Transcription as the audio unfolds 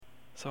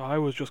So I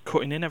was just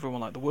cutting in everyone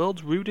like the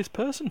world's rudest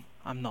person.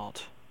 I'm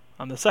not.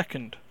 I'm the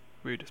second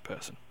rudest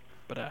person.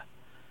 But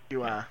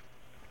You are.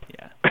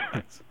 yeah.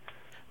 Thanks.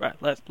 Right,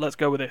 let's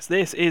go with this.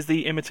 This is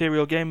the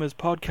Immaterial Gamers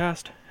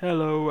podcast.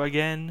 Hello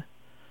again.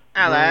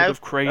 Hello. World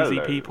of crazy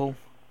Hello. people.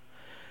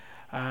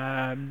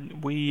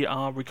 We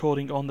are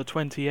recording on the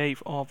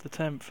 28th of the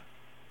 10th.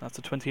 That's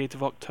the 28th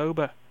of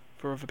October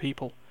for other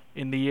people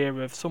in the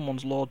year of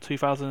someone's Lord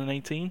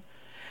 2018.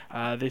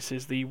 This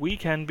is the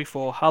weekend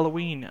before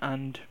Halloween,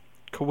 and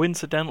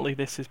coincidentally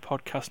this is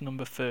podcast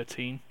number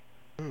 13.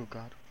 Oh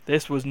God.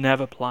 This was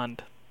never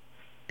planned.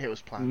 It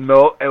was planned.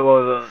 No, it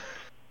wasn't.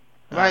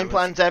 Ryan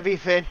plans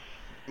everything.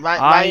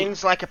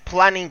 Ryan's like a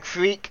planning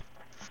freak.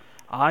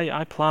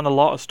 I plan a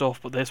lot of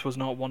stuff, but this was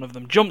not one of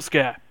them. Jump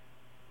scare!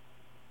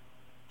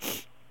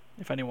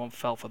 If anyone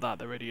fell for that,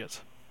 they're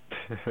idiots.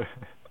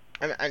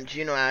 And do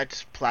you know I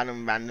just plan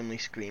on randomly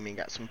screaming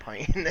at some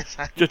point in this?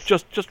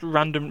 Just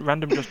random,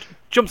 just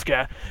jump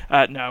scare.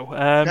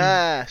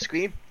 No.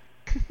 Scream.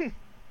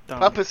 Don't.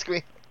 Proper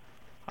scream.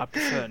 I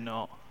prefer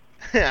not.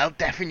 I'll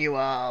deafen you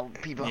all,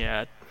 people.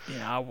 Yeah,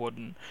 I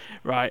wouldn't.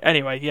 Right.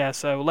 Anyway, yeah.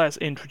 So let's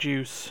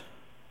introduce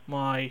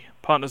my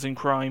partners in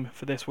crime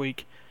for this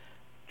week.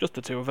 Just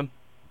the two of them.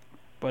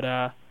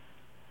 But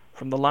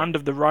from the land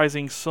of the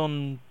rising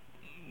sun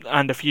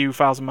and a few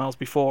thousand miles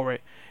before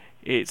it,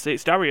 it's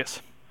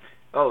Darius.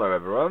 Hello,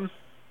 everyone.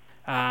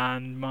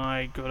 And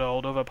my good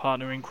old other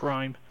partner in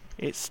crime,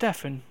 it's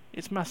Stefan.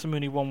 It's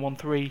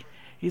Masamuni113.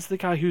 He's the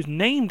guy who's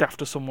named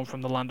after someone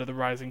from the land of the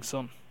rising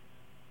sun.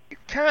 You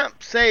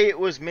can't say it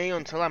was me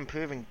until I'm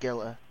proven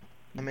guilty.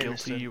 I'm Guilty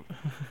innocent. you.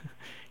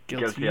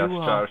 Guilty you as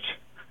are. charged.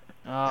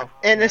 Oh,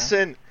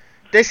 Innocent.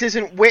 This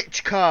isn't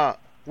witch cart.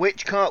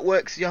 Witch cart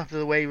works the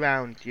other way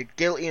round. You're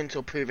guilty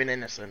until proven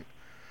innocent.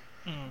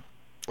 Yeah. Mm.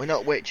 We're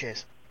not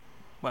witches.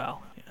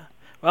 Well, yeah.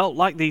 Well,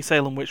 like the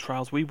Salem witch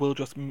trials, we will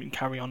just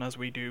carry on as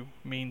we do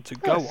mean to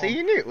go So on.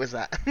 you knew it was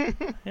that.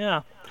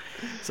 Yeah.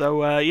 So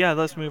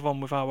let's move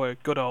on with our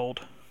good old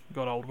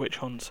witch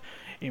hunts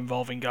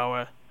involving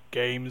our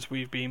games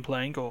we've been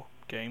playing, or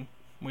game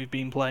we've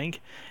been playing.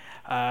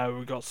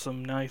 We've got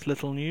some nice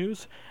little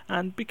news,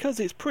 and because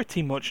it's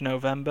pretty much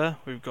November,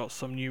 we've got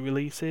some new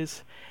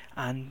releases,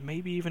 and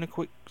maybe even a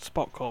quick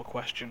spot call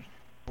question.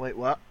 Wait,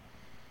 what?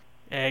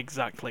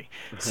 Exactly.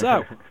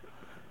 So,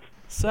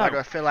 Why do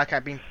I feel like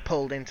I've been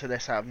pulled into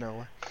this out of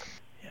nowhere?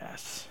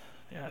 yes,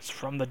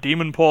 from the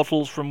demon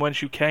portals from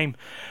whence you came.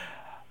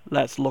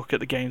 Let's look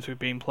at the games we've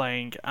been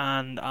playing,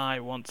 and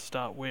I want to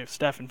start with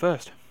Stefan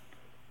first.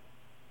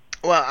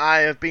 Well,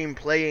 I have been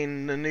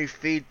playing the new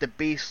Feed the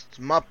Beast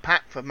mod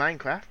pack for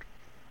Minecraft.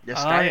 The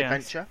Sky yes.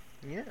 Adventure.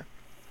 Yeah.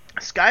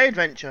 Sky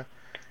Adventure.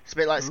 It's a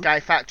bit like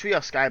Sky Factory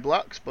or Sky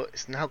Blocks, but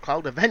it's now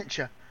called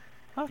Adventure.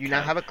 Okay. You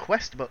now have a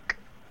quest book.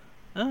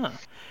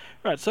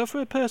 Right, so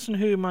for a person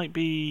who might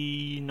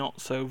be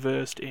not so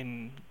versed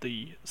in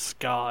the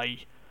Sky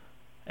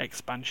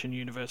expansion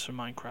universe from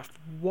Minecraft,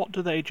 what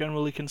do they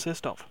generally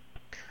consist of?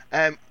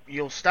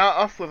 You'll start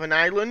off with an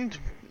island,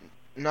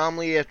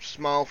 normally a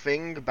small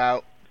thing,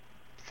 about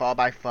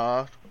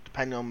 4x4,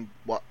 depending on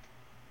what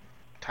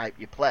type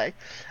you play,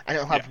 and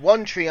it'll have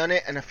one tree on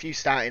it and a few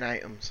starting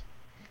items.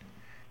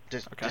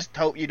 Just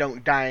hope you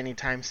don't die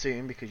anytime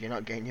soon, because you're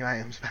not getting your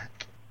items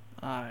back.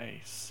 I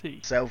see.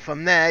 So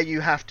from there you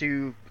have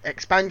to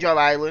expand your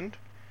island,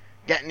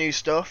 get new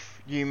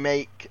stuff. You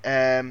make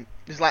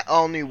there's like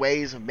all new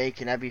ways of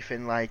making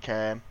everything. Like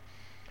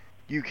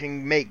you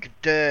can make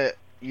dirt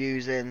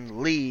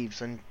using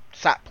leaves and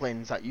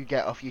saplings that you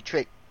get off your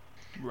tree.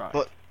 Right.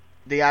 But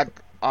they add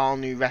all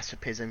new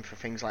recipes in for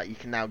things like you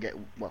can now get,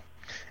 well,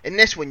 in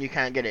this one you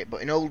can't get it,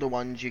 but in older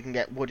ones you can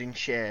get wooden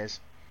shears.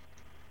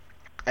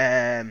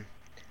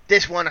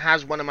 This one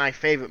has one of my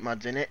favourite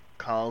mods in it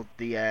called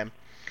the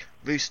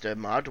Rooster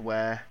mod,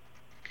 where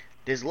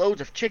there's loads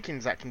of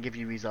chickens that can give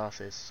you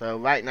resources. So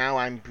right now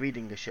I'm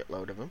breeding a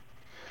shitload of them.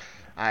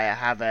 I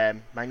have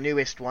my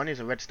newest one is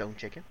a redstone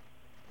chicken.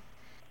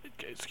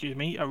 Excuse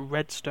me, a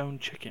redstone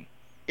chicken.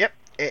 Yep,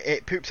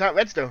 it poops out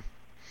redstone.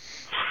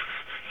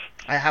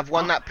 I have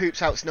one that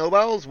poops out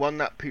snowballs, one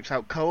that poops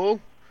out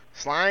coal,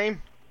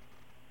 slime,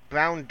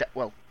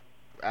 cocoa.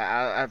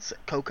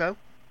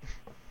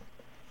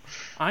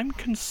 I'm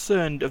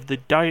concerned of the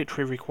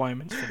dietary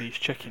requirements for these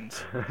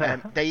chickens.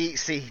 They eat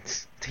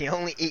seeds. They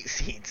only eat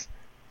seeds.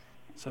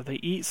 So they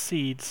eat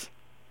seeds,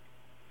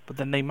 but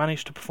then they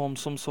manage to perform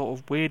some sort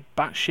of weird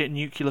batshit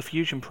nuclear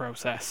fusion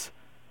process.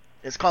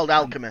 It's called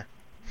alchemy.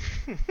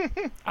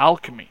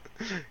 Alchemy.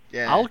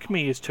 Yeah.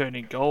 Alchemy is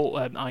turning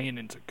iron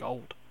into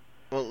gold.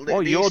 Well,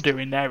 What you're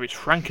doing there is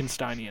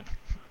Frankensteinian.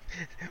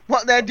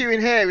 What they're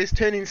doing here is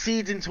turning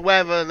seeds into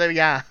wherever they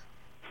are.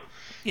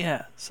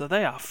 Yeah, so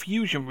they are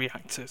fusion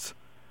reactors.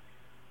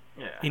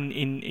 Yeah.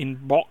 In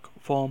rock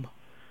form.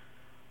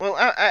 Well,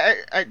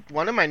 I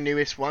one of my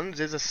newest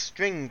ones is a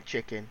string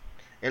chicken.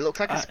 It looks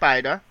like a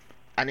spider,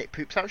 and it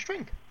poops out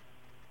string.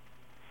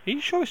 Are you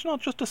sure it's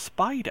not just a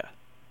spider?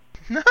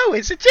 No,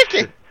 it's a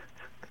chicken.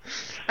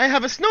 I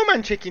have a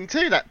snowman chicken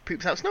too that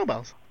poops out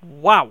snowballs.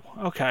 Wow.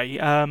 Okay.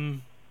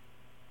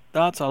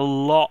 That's a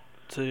lot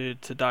to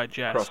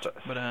digest.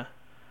 Process. But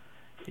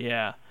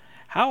yeah.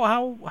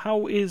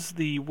 How is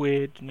the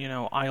weird,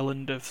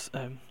 island of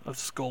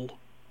Skull?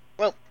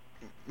 Well,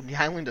 the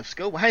island of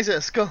Skull. Why is it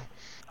a skull?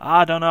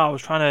 I don't know. I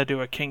was trying to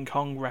do a King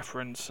Kong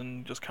reference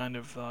and just kind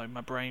of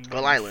my brain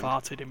Skull Island.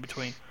 farted in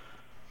between.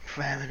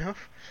 Fair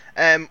enough.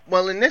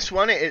 Well, in this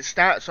one, it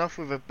starts off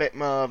with a bit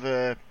more of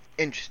a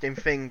interesting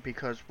thing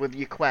because with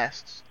your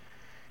quests,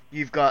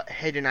 you've got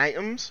hidden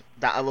items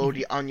that are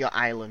already on your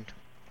island.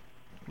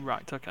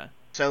 Right. Okay.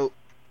 So,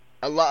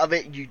 a lot of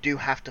it you do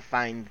have to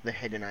find the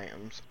hidden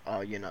items,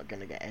 or you're not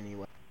gonna get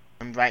anywhere.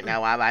 And right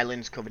now, our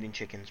island's covered in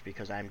chickens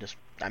because I'm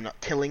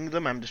not killing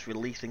them. I'm just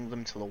releasing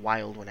them to the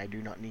wild when I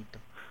do not need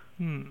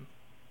them.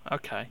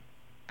 Okay.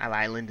 Our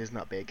island is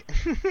not big.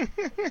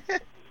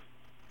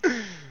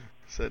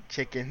 So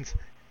chickens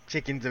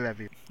are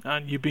everywhere.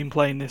 And you've been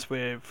playing this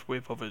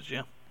with others,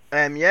 yeah?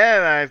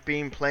 Yeah, I've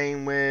been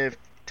playing with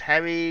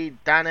Terry,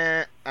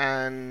 Dana,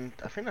 and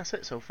I think that's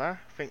it so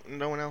far. I think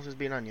no one else has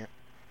been on yet.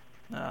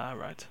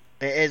 Right.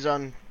 It is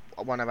on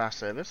one of our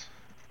servers.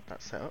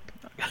 That's set up.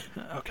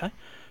 Okay.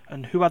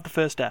 And who had the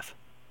first death?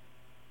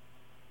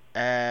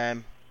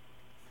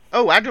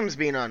 Oh, Adam's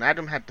been on.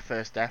 Adam had the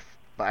first death,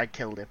 but I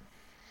killed him.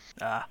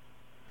 There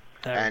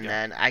we And go.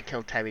 then I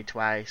killed Terry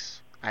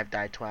twice. I've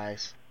died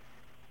twice.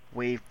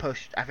 We've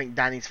pushed. I think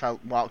Danny's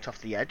walked off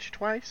the edge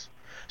twice.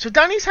 So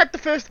Danny's had the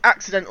first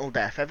accidental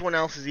death. Everyone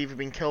else has either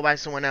been killed by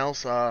someone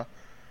else or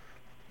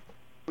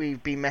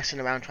we've been messing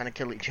around trying to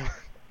kill each other.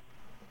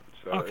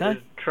 So Okay.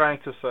 it's trying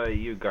to say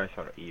you guys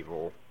are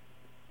evil.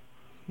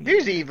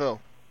 Who's evil?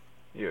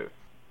 You.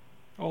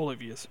 All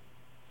of yous.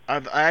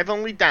 I've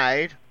only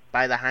died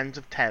by the hands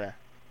of Terror.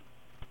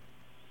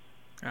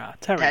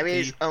 Terry,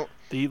 Terry's.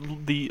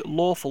 the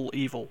lawful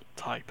evil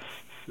type.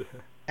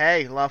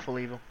 Hey, lawful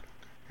evil.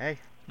 Hey.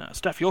 No,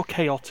 Steph, you're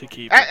chaotic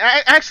evil.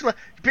 Actually,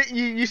 but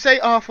you say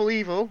awful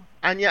evil,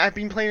 and yet I've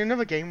been playing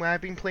another game where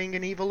I've been playing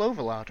an evil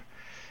overlord.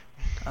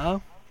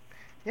 Oh?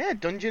 Yeah,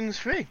 Dungeons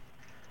 3.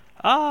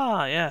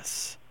 Ah,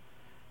 yes.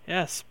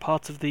 Yes,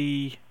 part of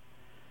the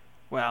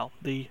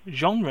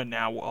genre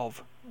now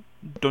of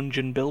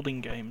dungeon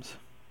building games.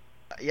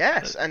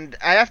 Yes, and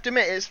I have to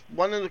admit, it's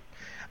one of the...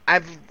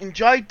 I've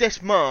enjoyed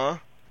this more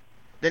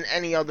than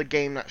any other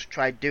game that's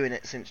tried doing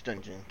it since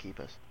Dungeon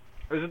Keepers.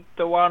 Is it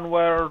the one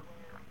where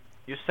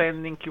you're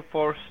sending your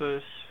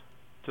forces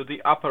to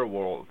the upper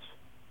world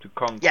to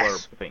conquer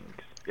things?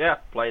 Yeah,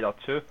 play that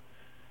too.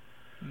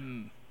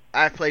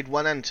 I've played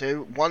 1 and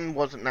 2. 1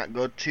 wasn't that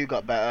good, 2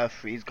 got better,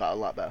 3's got a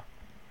lot better.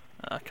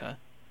 Okay.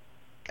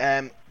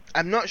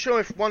 I'm not sure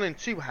if 1 and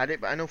 2 had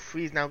it, but I know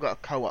 3's now got a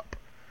co-op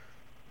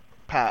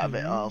part of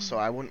it all, so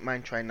I wouldn't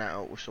mind trying that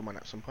out with someone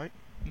at some point.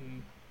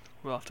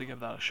 We'll have to give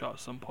that a shot at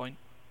some point.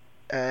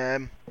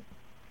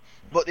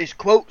 But there's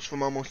quotes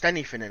from almost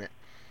anything in it.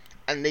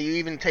 And they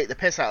even take the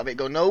piss out of it,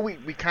 go, no,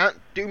 we can't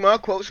do more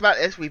quotes about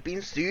this, we've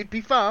been sued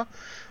before.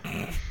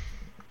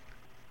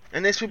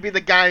 And this would be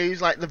the guy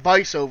who's like the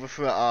voiceover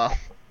for it all.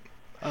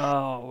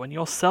 Oh, when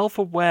you're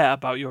self-aware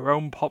about your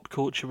own pop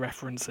culture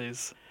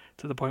references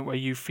to the point where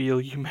you feel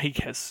you may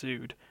get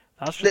sued,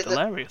 that's just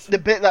hilarious. The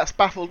bit that's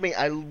baffled me,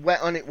 I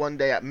went on it one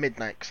day at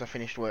midnight because I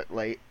finished work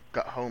late,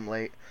 got home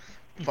late.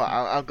 Thought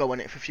I'll go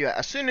on it for a few hours.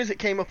 As soon as it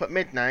came up at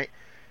midnight,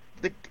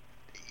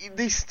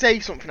 they say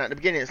something at the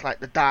beginning. It's like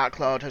the Dark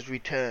Lord has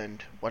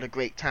returned. What a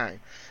great time!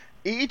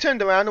 He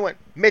turned around and went,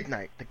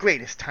 "Midnight, the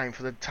greatest time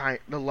for the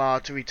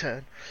Lord to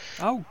return."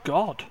 Oh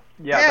God!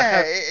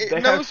 Yeah, it they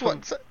knows have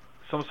what's.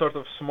 some sort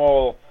of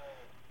small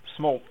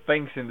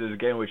things in this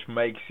game which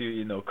makes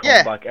you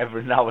come back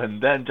every now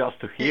and then just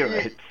to hear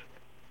it.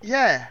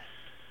 Yeah.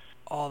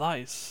 Oh, that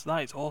is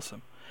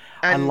awesome.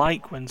 And I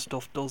like when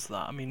stuff does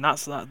that. I mean,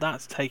 that's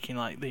taking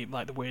like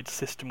the weird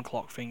system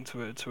clock thing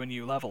to a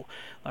new level.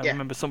 I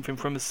remember something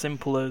from as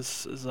simple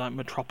as like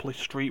Metropolis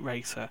Street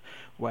Racer,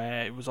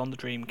 where it was on the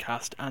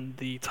Dreamcast, and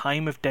the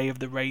time of day of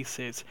the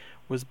races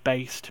was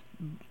based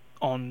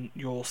on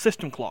your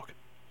system clock.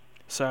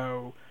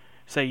 So,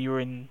 say you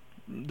were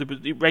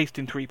it raced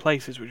in 3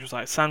 places, which was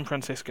like San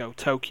Francisco,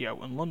 Tokyo,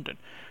 and London.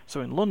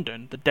 So in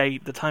London,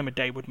 the time of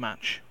day would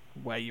match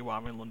where you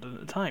are in London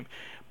at the time.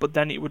 But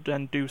then it would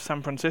then do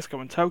San Francisco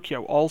and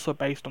Tokyo, also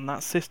based on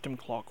that system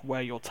clock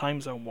where your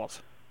time zone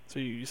was. So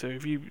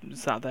if you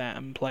sat there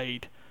and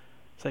played,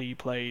 say you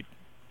played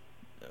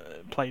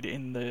it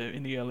in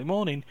the early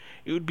morning,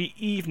 it would be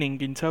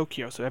evening in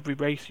Tokyo. So every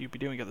race you'd be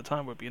doing at the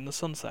time would be in the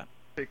sunset.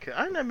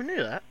 I never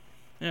knew that.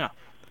 Yeah.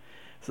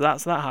 So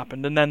that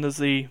happened, and then there's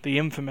the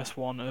infamous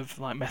one of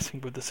like messing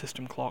with the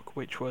system clock,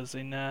 which was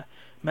in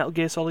Metal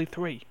Gear Solid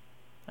 3,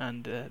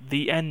 and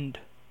The End.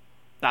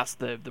 That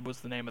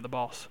was the name of the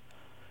boss.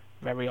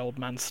 Very old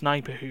man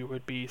sniper who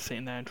would be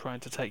sitting there and trying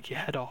to take your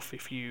head off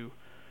if you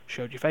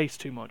showed your face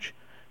too much.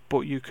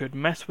 But you could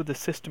mess with the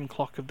system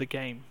clock of the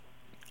game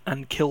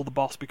and kill the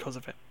boss because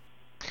of it.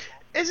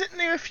 Isn't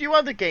there a few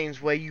other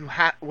games where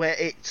where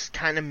it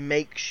kind of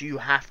makes you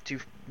have to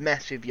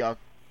mess with your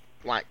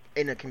like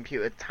inner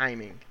computer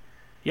timing?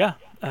 Yeah,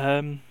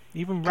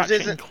 even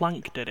Ratchet and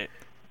Clank did it.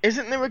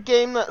 Isn't there a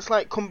game that's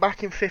like come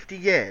back in 50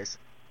 years?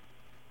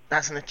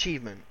 That's an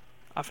achievement.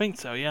 I think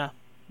so, yeah.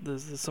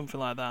 There's something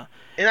like that.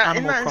 In that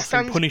Animal Crossing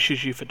instance,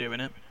 punishes you for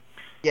doing it.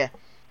 yeah.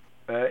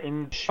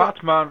 In Sure.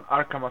 Batman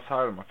Arkham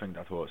Asylum, I think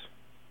that was.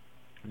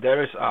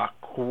 There is a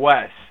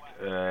quest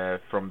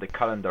from the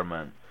Calendar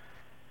Man,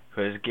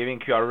 who is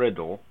giving you a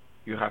riddle.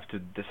 You have to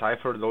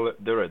decipher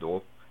the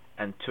riddle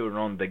and turn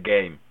on the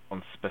game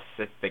on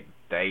specific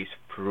days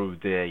through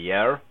the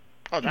year.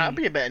 Oh, that'd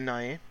be a bit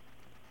annoying.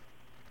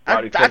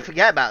 Well, I'd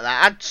forget about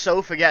that. I'd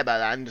so forget about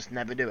that and just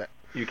never do it.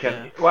 You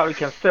can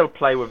still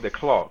play with the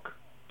clock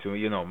to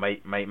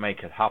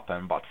make it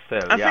happen, but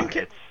still, I think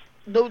it's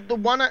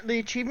the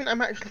achievement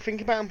I'm actually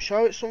thinking about. I'm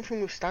sure it's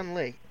something with Stan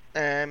Lee,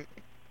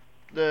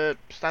 the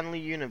Stanley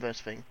Universe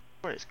thing.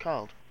 What it's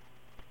called?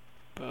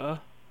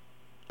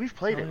 We've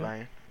played it,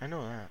 Ryan. I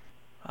know that.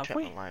 Have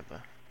we?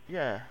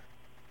 Yeah.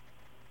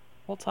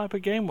 What type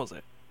of game was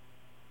it?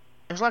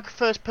 It was like a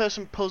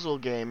first-person puzzle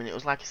game, and it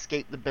was like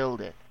Escape the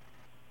Building.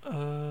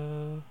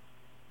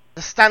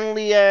 The The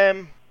Stanley,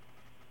 the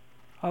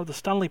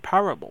Stanley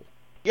Parable.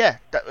 yeah,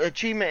 the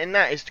achievement in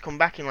that is to come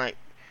back in like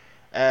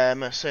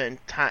a certain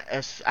time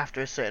after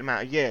a certain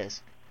amount of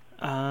years.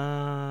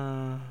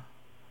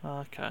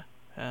 Okay,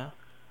 yeah,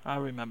 I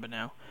remember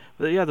now.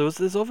 But yeah,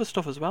 there's other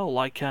stuff as well,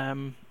 like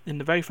in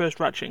the very first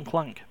Ratchet and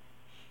Clank,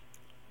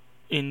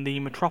 in the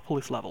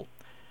Metropolis level,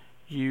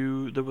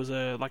 there was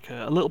a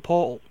little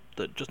portal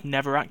that just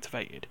never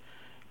activated,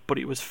 but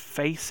it was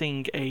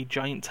facing a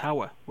giant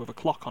tower with a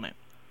clock on it,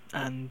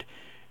 and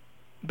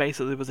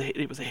basically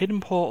it was a hidden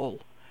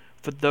portal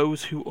for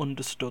those who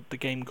understood the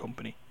game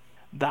company,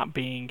 that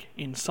being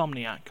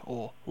Insomniac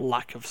or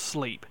lack of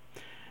sleep.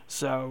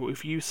 So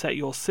if you set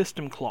your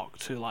system clock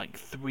to like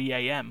 3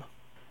 a.m.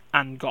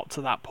 and got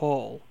to that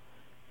portal,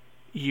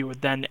 you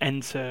would then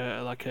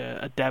enter like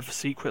a dev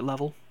secret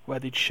level where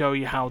they'd show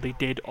you how they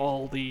did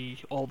all the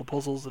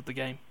puzzles of the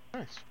game.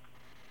 Nice.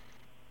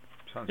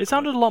 It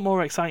sounded a lot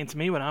more exciting to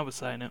me when I was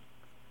saying it.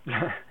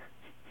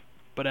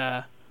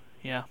 But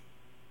yeah.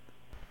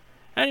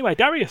 Anyway,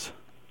 Darius,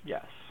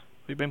 Yes.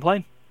 we've been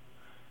playing.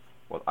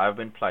 What I've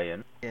been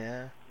playing,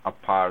 Yeah.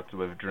 apart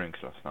with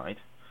drinks last night.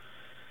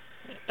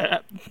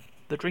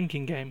 The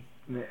drinking game.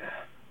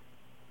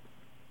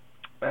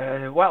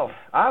 Well,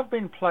 I've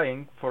been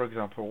playing, for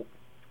example,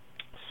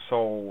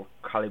 Soul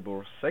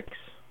Calibur 6.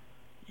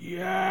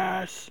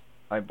 Yes.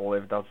 I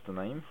believe that's the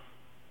name.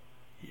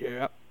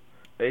 Yeah.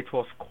 It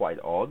was quite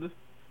odd.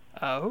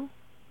 Oh.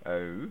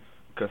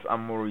 Because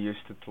I'm more used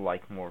to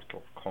like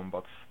Mortal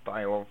Kombat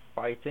style of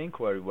fighting,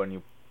 where when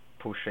you're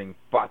pushing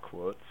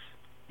backwards,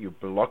 you're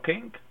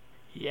blocking.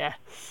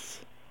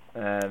 Yes.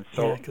 So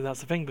Yeah, because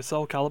that's the thing with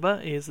Soul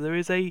Calibur is there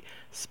is a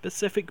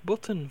specific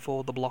button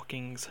for the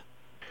blockings.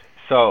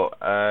 So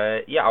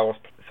I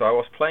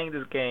was playing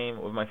this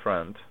game with my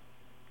friend,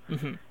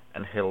 Mhm.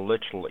 and he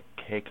literally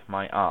kicked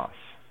my ass.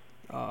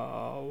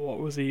 What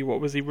was he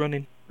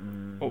running?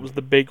 What was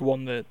the big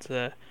one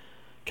that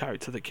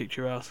character that kicked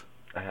your ass?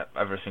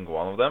 Every single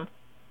one of them.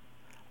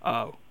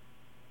 Oh.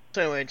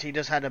 So he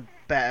just had a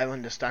better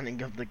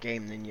understanding of the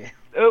game than you.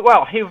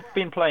 Well, he's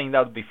been playing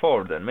that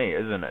before than me,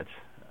 isn't it?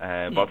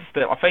 But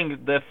still, I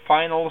think the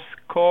final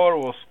score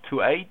was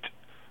 2-8.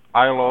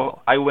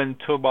 I win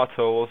 2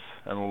 battles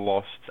and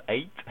lost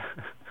 8.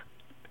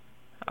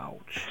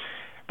 Ouch.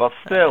 But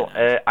still,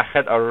 I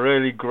had a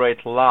really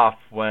great laugh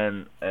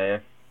when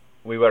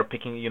we were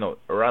picking,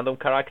 random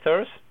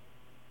characters,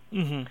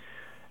 Mhm.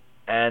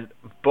 and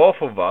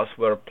both of us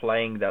were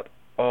playing that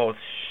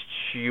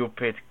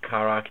stupid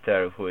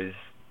character who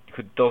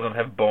doesn't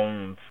have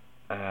bones.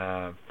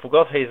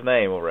 Forgot his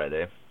name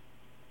already.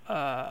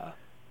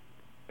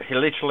 He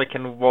literally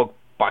can walk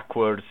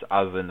backwards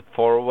as in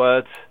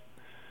forward.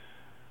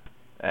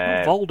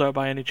 Not Voldo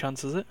by any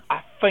chance, is it?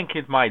 I think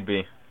it might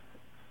be.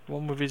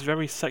 One with his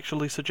very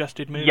sexually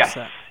suggested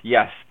moveset.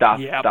 Yes,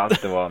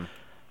 that's the one.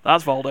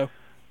 That's Voldo.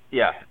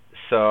 Yeah,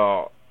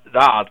 so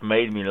that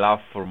made me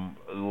laugh for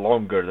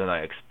longer than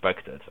I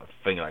expected. I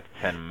think like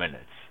 10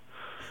 minutes.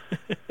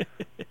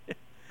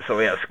 So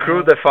yeah,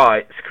 screw the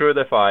fight,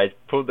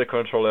 put the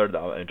controller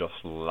down and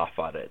just laugh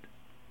at it.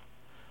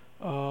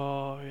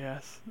 Oh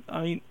yes,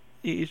 I mean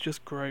it is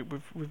just great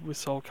with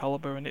Soul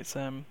Calibur and its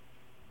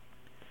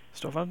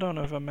stuff. I don't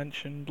know if I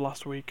mentioned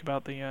last week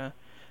about the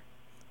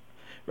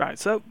right.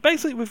 So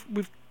basically,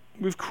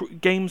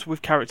 with games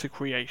with character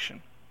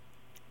creation,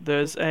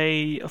 there's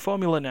a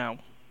formula now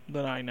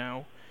that I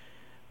now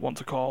want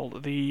to call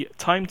the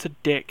time to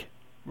dick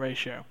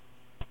ratio.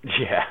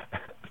 Yeah.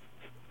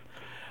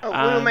 Oh,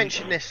 we were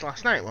mentioning this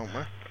last night, weren't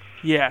we?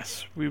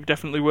 Yes, we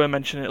definitely were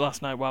mentioning it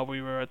last night while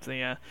we were at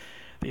the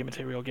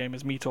Immaterial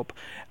Gamers meetup.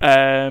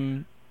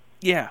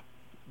 Yeah,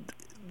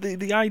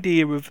 the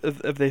idea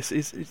of this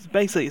is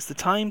basically it's the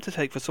time to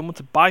take for someone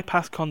to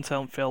bypass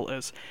content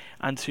filters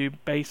and to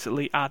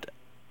basically add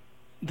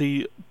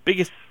the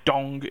biggest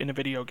dong in a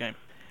video game.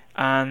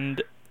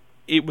 And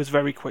it was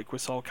very quick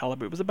with Soul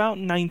Calibur. It was about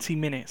 90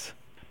 minutes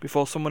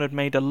before someone had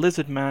made a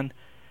lizard man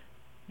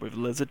with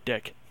lizard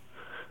dick.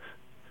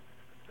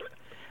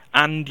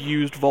 And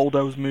used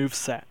Voldo's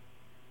moveset.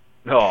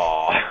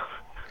 Oh.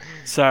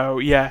 So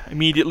yeah,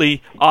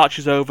 immediately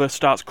arches over,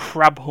 starts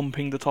crab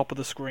humping the top of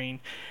the screen.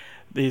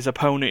 His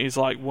opponent is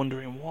like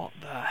wondering what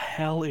the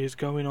hell is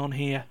going on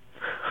here,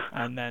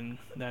 and then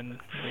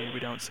we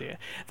don't see it.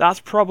 That's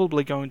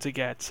probably going to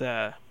get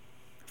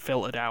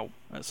filtered out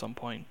at some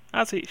point,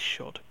 as it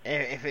should.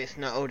 If it's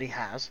not already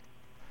has.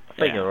 I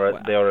think they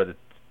already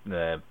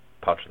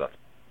patched that.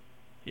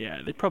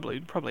 Yeah, they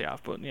probably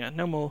have, but yeah,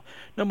 no more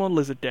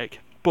lizard dick.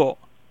 But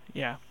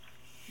yeah,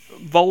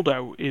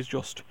 Voldo is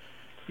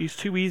he's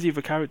too easy of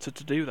a character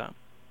to do that.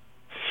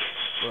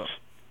 But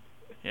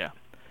yeah,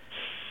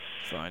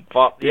 fine.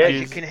 But yeah, as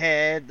you can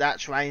hear,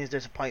 that's Ryan's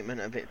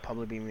disappointment of it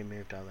probably being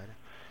removed already.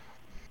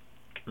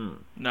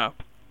 No.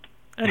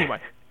 Anyway.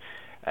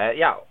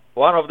 Yeah,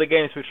 one of the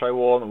games which I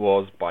won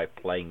was by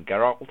playing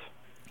Geralt.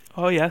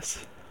 Oh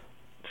yes.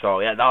 So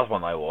yeah, that's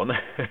one I won.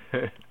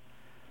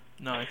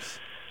 Nice.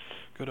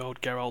 Good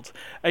old Geralt.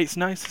 It's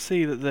nice to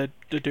see that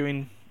they're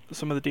doing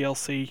some of the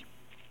DLC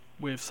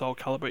with Soul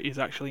Calibur is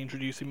actually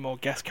introducing more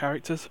guest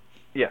characters.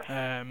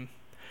 Yeah.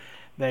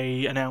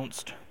 They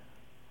announced,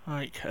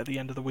 like at the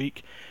end of the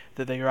week,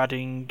 that they are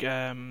adding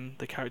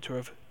the character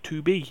of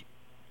 2B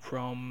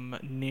from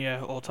Nier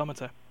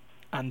Automata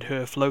and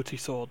her floaty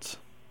swords.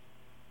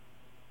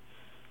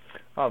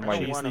 Oh, my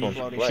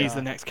she's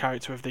the next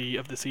character of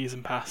the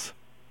season pass.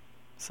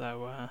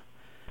 So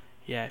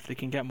yeah, if they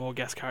can get more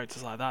guest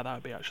characters like that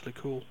would be actually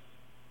cool.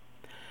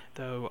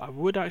 Though I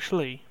would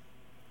actually,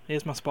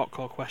 here's my spot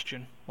call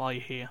question while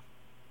you're here.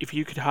 If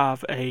you could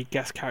have a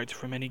guest character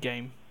from any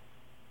game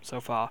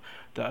so far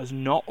that has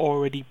not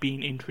already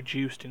been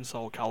introduced in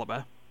Soul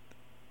Calibur,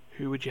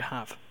 who would you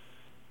have?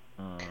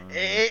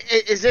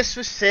 Is this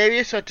for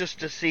serious or just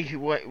to see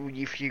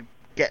if you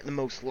get the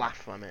most laugh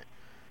from it?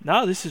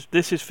 No, this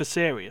is for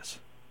serious.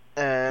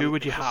 Who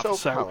would you have?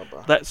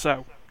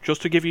 So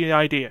just to give you the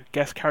idea,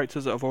 guest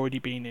characters that have already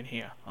been in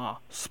here are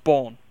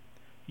Spawn,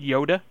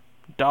 Yoda,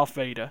 Darth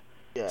Vader,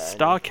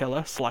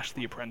 Starkiller /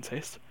 The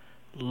Apprentice,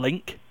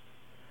 Link,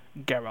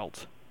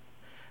 Geralt,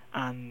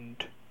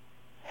 and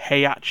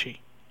Heihachi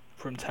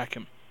from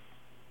Tekken.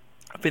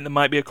 I think there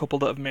might be a couple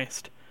that have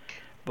missed,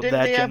 but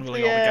they're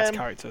generally all the guest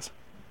characters.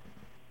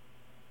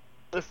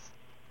 The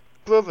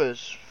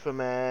brothers from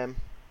they're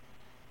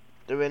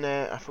in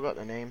I forgot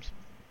their names.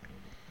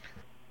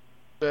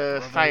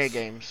 The Fire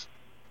games.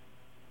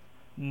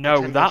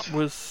 No, that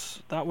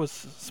was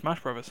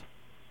Smash Brothers.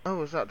 Oh,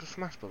 was that the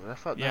Smash Brothers? I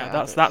thought. Yeah,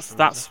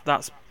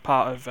 that's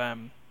part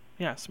of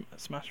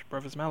Smash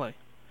Brothers Melee.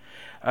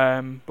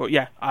 But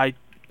yeah,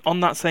 on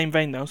that same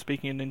vein though,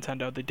 speaking of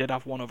Nintendo, they did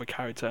have one other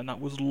character, and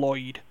that was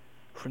Lloyd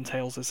from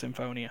Tales of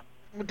Symphonia.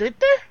 Did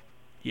they?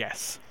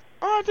 Yes.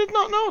 Oh, I did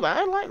not know that.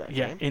 I like that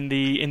game. In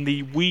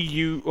the Wii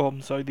U,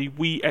 the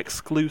Wii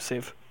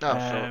exclusive.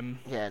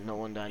 Yeah, no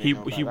wonder. He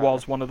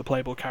was one of the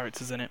playable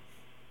characters in it.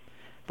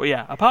 But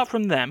yeah, apart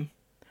from them,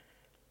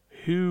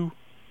 who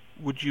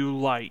would you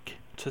like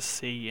to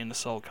see in the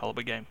Soul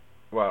Calibur game?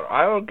 Well,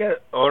 I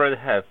already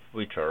have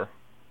Witcher,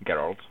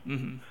 Geralt.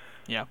 Mm-hmm.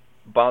 Yeah.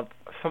 But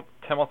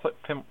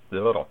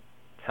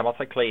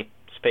thematically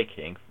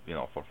speaking,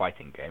 for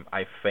fighting game,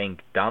 I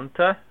think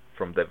Dante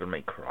from Devil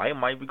May Cry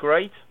might be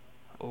great.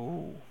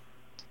 Oh.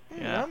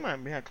 Yeah. That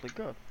might be actually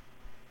good.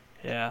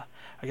 Yeah.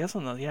 I guess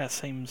on the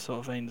same sort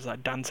of vein as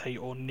like Dante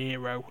or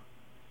Nero.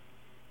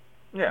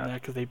 Yeah.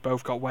 Because they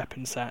both got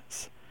weapon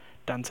sets.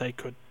 Dante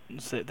could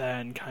sit there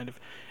and kind of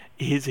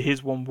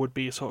his one would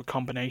be a sort of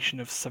combination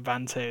of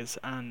Cervantes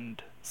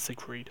and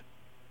Siegfried.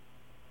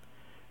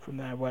 From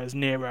there, whereas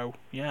Nero,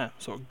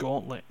 sort of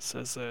gauntlets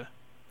as a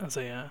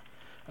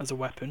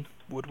weapon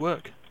would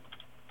work.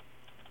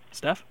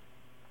 Steph?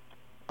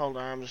 Hold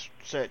on, I'm just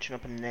searching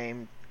up a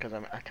name because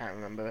I can't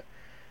remember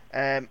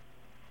it.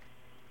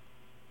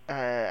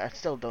 I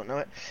still don't know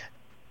it.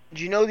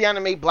 Do you know the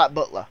anime Black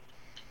Butler?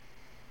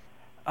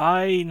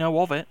 I know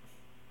of it.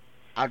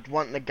 I'd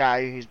want the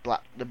guy who's the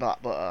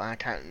Black Butler. I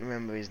can't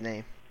remember his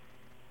name.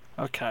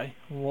 Okay,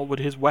 what would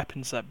his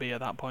weapon set be at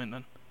that point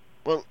then?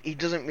 Well, he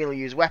doesn't really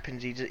use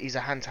weapons. He's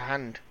a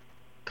hand-to-hand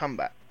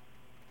combat.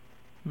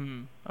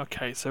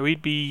 Okay, so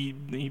he'd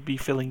be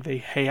filling the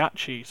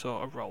Heihachi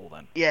sort of role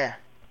then. Yeah.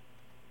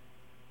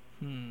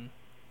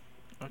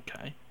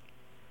 Okay.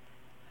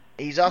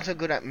 He's also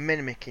good at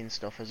mimicking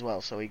stuff as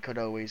well, so he could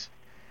always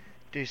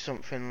do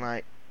something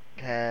like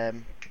the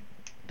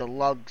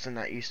logs and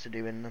that used to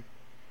do in them.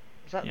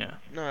 Was that? Yeah.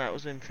 No, that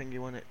was in Thingy,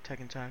 wasn't it?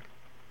 Tekken Tag.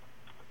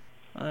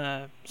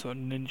 Sort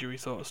of ninja-y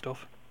sort of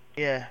stuff.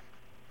 Yeah.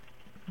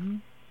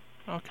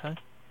 Okay.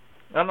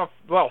 I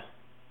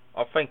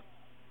think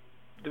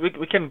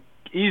we can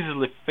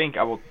easily think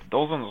about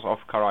dozens of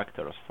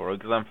characters. For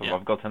example,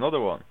 I've got another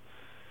one.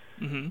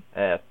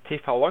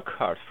 Tifa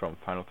Lockhart from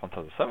Final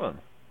Fantasy VII.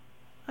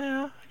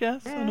 Yeah, I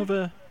guess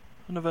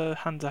another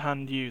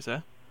hand-to-hand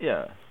user.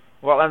 Yeah.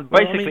 Well, and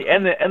basically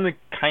any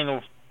kind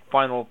of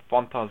Final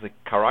Fantasy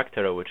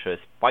character which is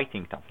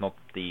fighting type, not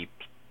the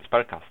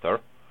spellcaster,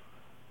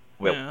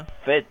 will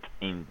fit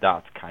in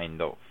that kind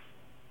of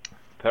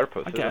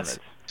purpose, isn't it?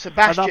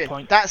 Sebastian. At that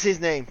point, That's his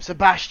name.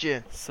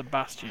 Sebastian.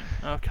 Sebastian.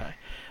 Okay.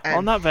 And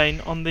On that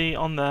vein, on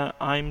there,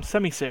 I'm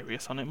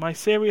semi-serious on it. My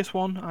serious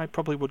one, I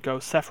probably would go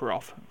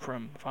Sephiroth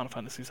from Final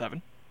Fantasy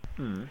VII.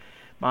 Hmm.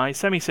 My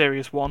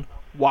semi-serious one,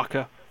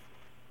 Waka.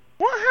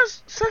 what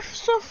has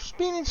Sephiroth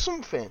been in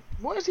something?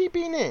 What has he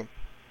been in?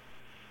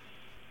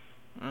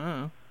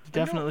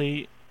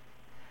 Definitely.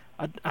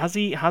 Has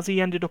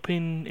he ended up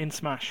in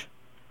Smash?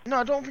 No,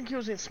 I don't think he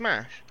was in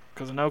Smash.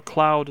 Because I know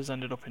Cloud has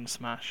ended up in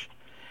Smash.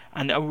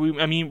 And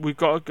we've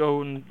got to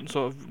go and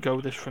sort of go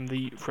this from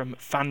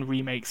fan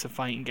remakes of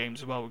fighting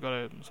games as well. We've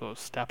got to sort of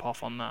step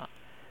off on that,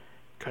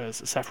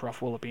 because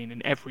Sephiroth will have been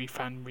in every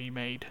fan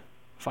remade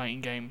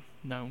fighting game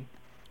known.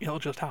 It'll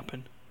just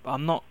happen. But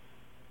I'm not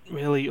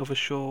really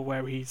sure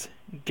where he's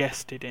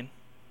guested in.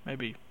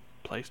 Maybe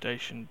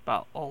PlayStation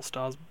Battle All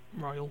Stars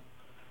Royal.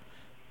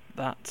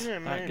 That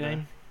maybe.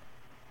 game.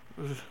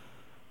 Ugh.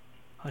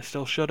 I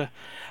still shudder.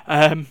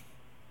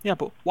 Yeah,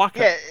 but Waka.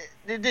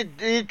 Yeah, they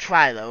did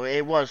try though.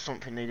 It was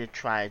something they did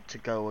try to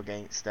go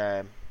against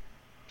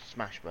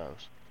Smash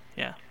Bros.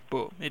 Yeah,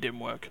 but it didn't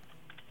work.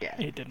 Yeah,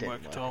 It didn't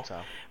work at all. at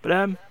all.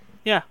 But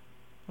yeah,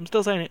 I'm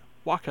still saying it.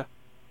 Waka.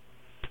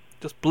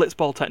 Just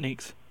blitzball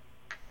techniques.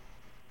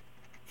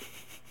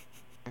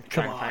 I'm Come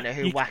trying to find on, out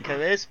who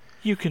Waka is.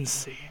 You can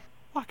see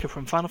Waka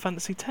from Final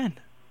Fantasy X.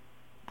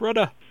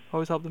 Brother,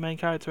 always help the main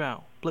character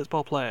out.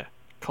 Blitzball player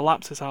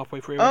collapses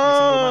halfway through every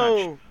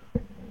single match.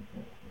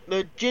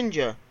 The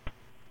ginger.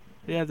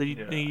 Yeah,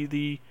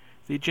 the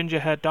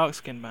ginger-haired,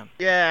 dark-skinned man.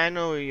 Yeah, I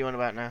know who you're on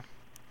about now.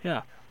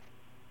 Yeah,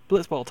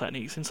 blitzball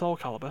techniques in Soul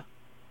Calibur.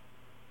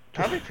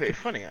 That'd be pretty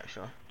funny,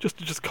 actually.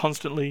 Just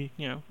constantly,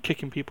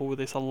 kicking people with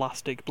this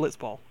elastic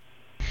blitzball.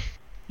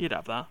 You'd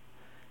have that.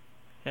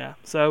 Yeah.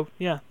 So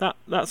yeah,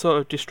 that sort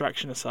of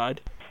distraction aside,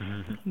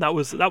 that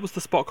was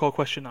the spot call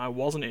question I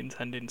wasn't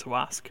intending to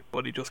ask,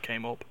 but it just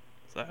came up.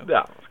 So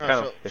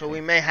Yeah. So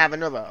we may have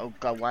another. Oh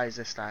God, why is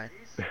this time?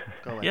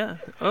 Go away. yeah.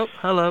 Oh,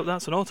 hello.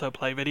 That's an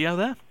autoplay video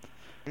there.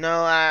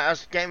 No, I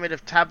was getting rid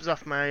of tabs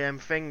off my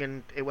thing,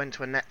 and it went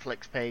to a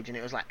Netflix page, and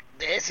it was like,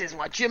 "This is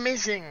what you're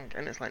missing,"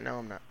 and it's like, "No,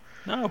 I'm not."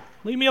 No,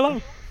 leave me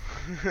alone.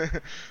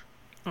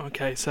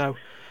 Okay, so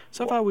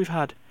far we've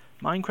had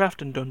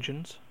Minecraft and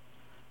Dungeons.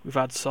 We've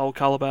had Soul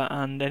Calibur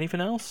and anything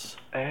else?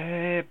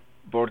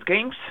 Board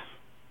games.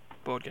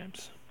 Board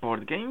games.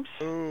 Board games.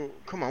 Ooh,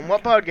 come on,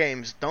 what board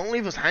games? Don't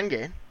leave us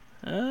hanging.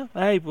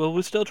 Hey, well,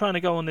 we're still trying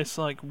to go on this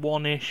like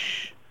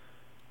one-ish,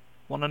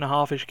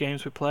 1.5-ish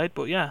games we played,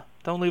 but yeah,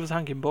 don't leave us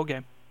hanging. Board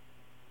game.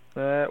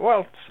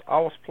 Well,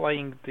 I was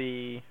playing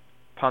the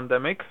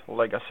Pandemic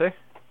Legacy.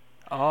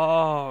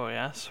 Oh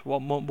yes. What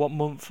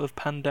month of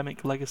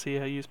Pandemic Legacy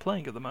are you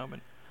playing at the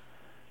moment?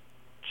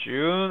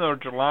 June or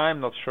July, I'm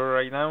not sure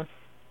right now.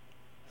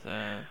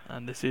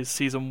 And this is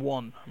season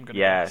 1. I'm gonna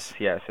Yes,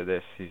 guess. it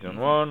is season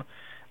 1.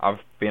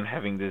 I've been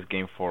having this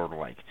game for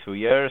like 2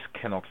 years.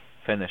 Cannot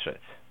finish it.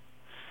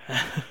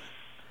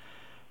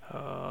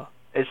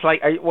 It's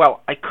like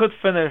I could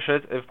finish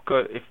it if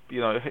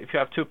you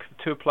have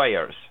two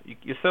players,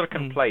 you still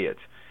can play it.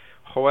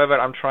 However,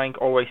 I'm trying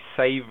always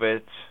save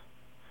it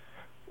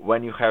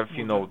when you have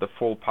the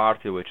full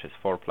party, which is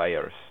 4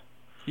 players.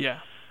 Yeah.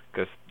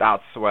 Because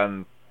that's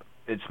when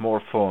it's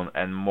more fun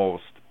and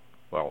most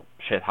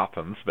shit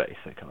happens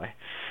basically.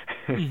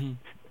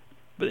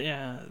 But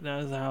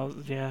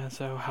yeah,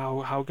 so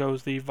how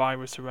goes the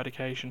virus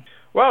eradication?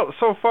 Well,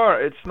 so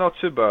far it's not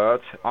too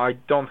bad. I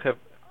don't have.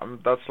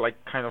 That's like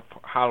kind of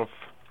half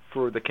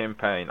through the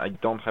campaign. I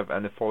don't have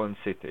any fallen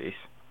cities.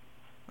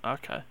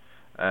 Okay.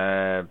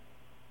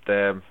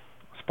 The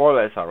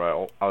spoilers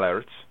are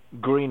alerts.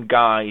 Green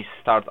guys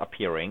start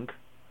appearing.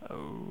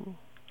 Oh.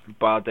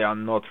 But they are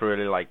not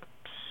really like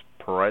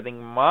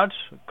spreading much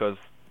because,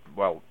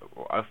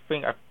 I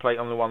think I've played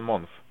only 1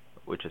 month,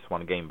 which is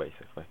 1 game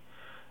basically,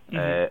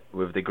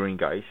 with the green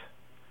guys.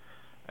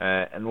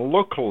 And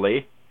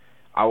luckily,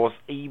 I was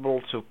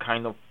able to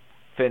kind of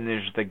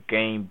finish the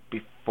game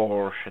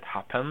before shit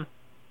happened.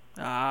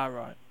 Ah,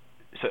 right.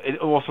 So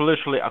it was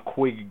literally a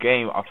quick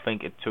game. I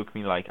think it took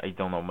me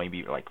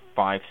maybe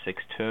 5-6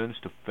 turns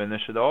to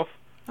finish it off.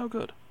 Oh,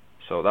 good.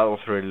 So that was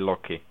really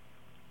lucky.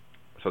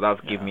 So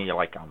that gave me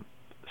a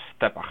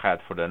step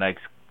ahead for the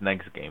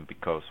next game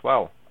because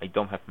I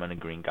don't have many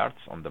green guards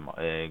on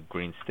the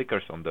green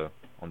stickers on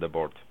the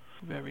board.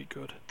 Very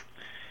good.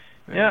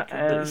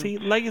 Good. See,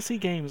 legacy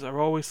games are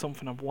always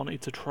something I've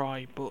wanted to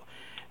try, but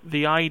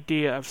the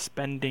idea of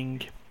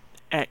spending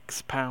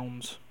X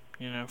pounds,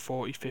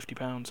 40, 50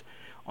 pounds,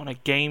 on a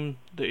game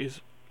that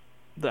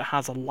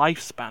has a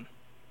lifespan.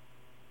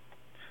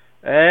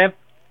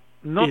 Yes,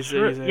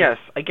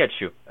 I get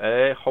you.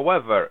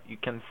 However, you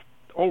can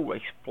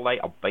always play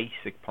a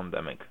basic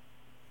Pandemic.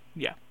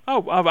 Yeah.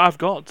 Oh, I've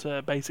got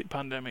basic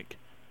Pandemic.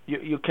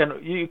 You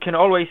can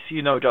always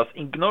just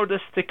ignore the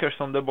stickers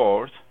on the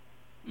board.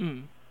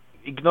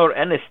 Ignore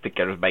any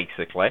stickers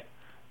basically,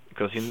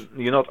 because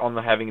you're not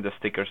only having the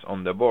stickers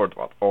on the board,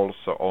 but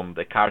also on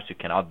the cards. You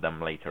can add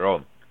them later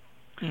on.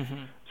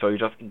 So you're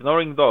just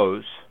ignoring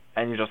those,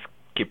 and you just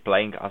keep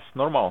playing as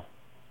normal.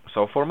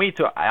 So for me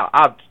to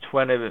add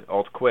 20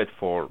 odd quid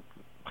for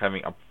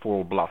having a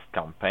full blast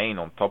campaign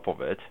on top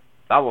of it,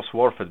 that was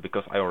worth it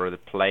because I already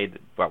played.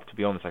 Well, to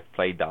be honest, I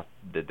played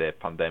the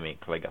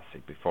Pandemic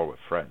Legacy before with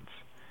friends,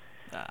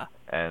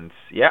 and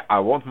yeah, I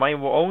want my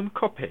own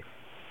copy.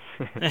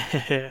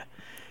 Fair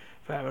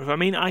enough. I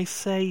mean, I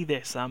say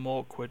this, I'm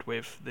awkward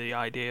with the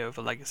idea of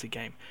a legacy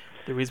game.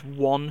 There is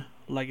one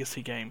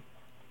legacy game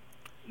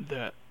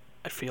that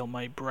I feel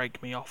may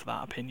break me off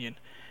that opinion,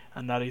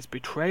 and that is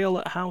Betrayal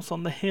at House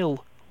on the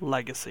Hill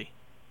Legacy.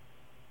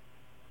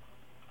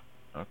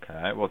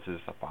 Okay, what is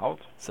it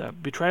about? So,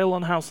 Betrayal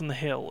on House on the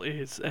Hill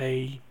is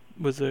a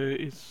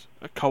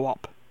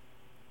co-op.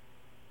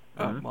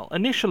 Well,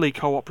 initially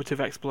cooperative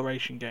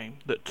exploration game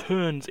that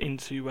turns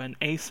into an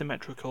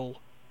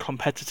asymmetrical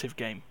competitive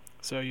game.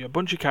 So you're a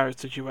bunch of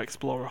characters, you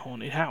explore a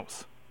haunted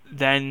house.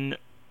 Then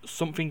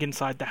something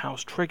inside the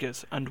house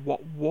triggers, and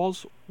what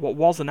was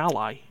an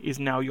ally is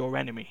now your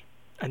enemy,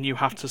 and you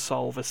have to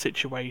solve a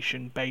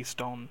situation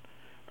based on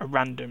a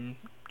random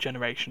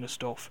generation of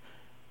stuff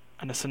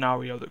and a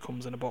scenario that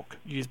comes in a book.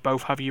 You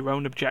both have your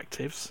own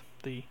objectives,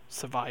 the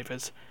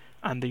survivors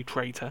and the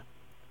traitor,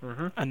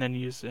 and then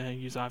you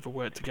either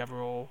work together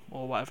or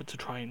whatever to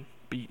try and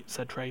beat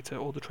said traitor,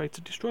 or the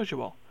traitor destroys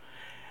you all.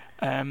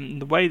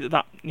 The way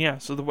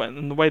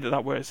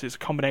that works is a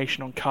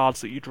combination on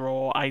cards that you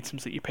draw,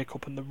 items that you pick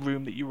up, and the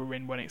room that you were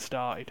in when it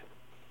started.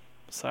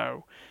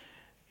 So,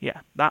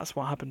 yeah, that's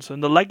what happens. So, in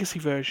the legacy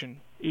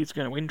version, is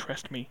going to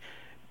interest me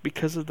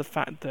because of the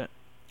fact that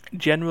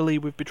generally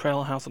with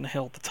Betrayal House on the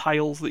Hill, the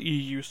tiles that you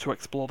use to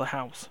explore the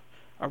house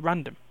are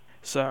random.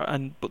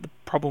 But the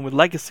problem with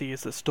legacy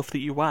is that stuff that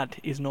you add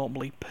is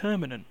normally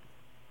permanent.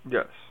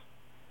 Yes.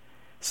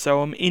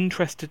 So I'm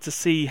interested to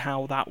see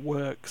how that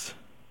works.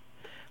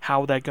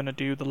 How they're going to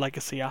do the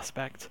legacy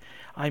aspect.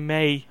 I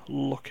may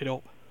look it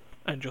up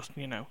and just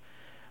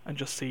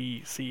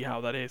see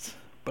how that is.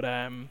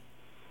 But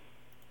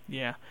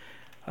yeah.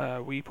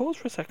 We pause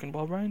for a second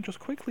while Ryan just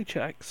quickly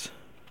checks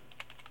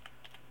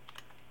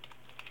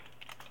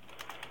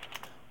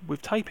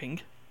with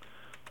typing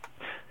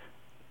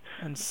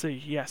and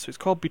see. Yeah, so it's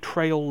called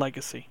Betrayal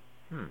Legacy.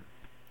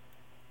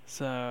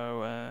 So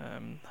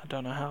I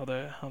don't know how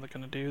they're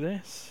going to do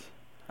this.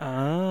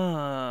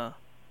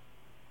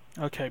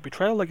 Okay,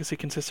 Betrayal Legacy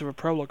consists of a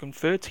prologue and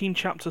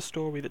 13-chapter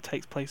story that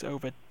takes place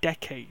over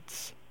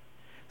decades.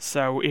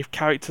 So if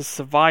characters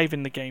survive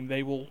in the game,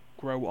 they will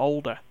grow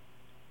older.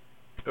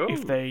 Ooh.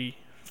 If they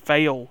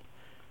fail,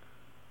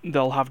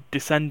 they'll have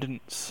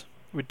descendants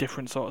with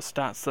different sort of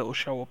stats that will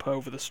show up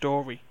over the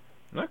story.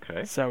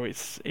 Okay. So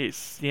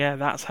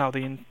that's how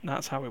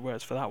it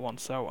works for that one.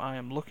 So I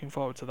am looking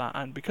forward to that,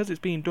 and because it's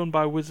being done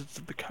by Wizards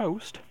of the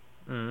Coast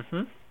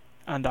and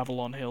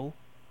Avalon Hill,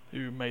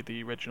 who made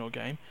the original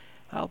game,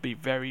 that'll be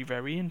very,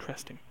 very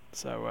interesting.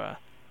 So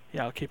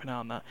yeah, I'll keep an eye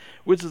on that.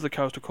 Wizards of the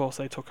Coast, of course,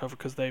 they took over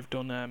because they've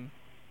done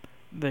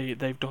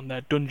they've done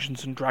their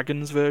Dungeons and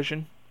Dragons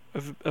version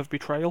of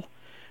Betrayal,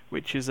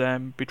 which is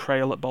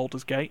Betrayal at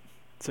Baldur's Gate.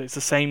 So it's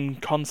the same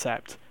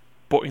concept,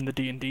 but in the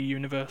D&D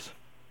universe.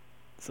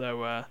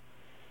 So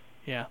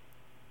yeah,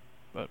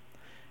 but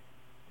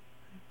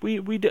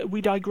we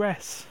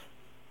digress.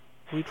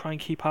 We try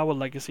and keep our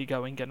legacy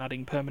going and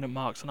adding permanent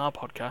marks on our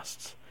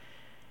podcasts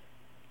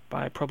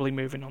by probably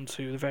moving on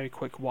to the very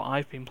quick what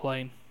I've been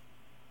playing.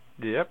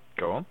 Yep,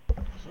 go on.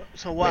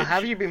 So what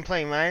have you been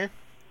playing, Ryan?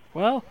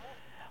 Well,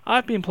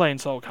 I've been playing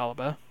Soul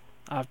Calibur.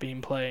 I've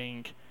been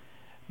playing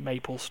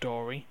Maple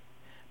Story.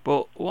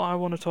 But what I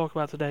want to talk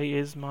about today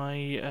is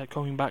my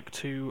going back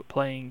to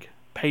playing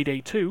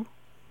Payday 2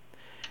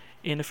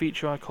 in a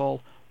feature I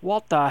call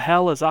What the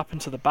Hell Has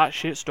Happened to the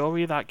Batshit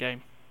Story of That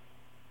Game?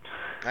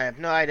 I have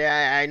no idea.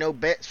 I know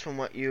bits from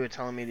what you were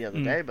telling me the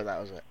other day, but that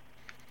was it.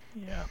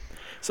 Yeah.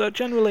 So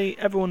generally,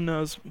 everyone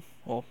knows,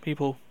 or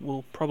people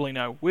will probably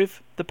know,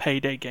 with the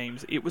Payday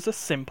games, it was a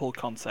simple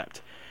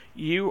concept.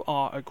 You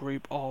are a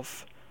group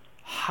of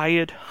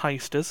hired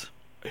heisters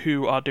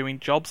who are doing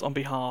jobs on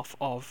behalf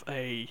of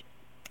a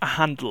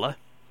handler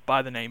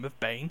by the name of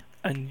Bane,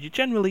 and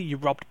you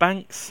robbed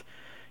banks,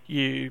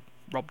 you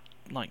robbed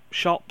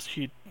shops,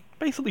 you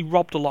basically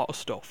robbed a lot of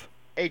stuff.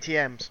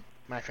 ATMs,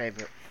 my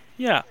favourite.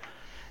 Yeah.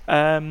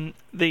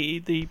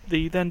 They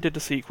then did a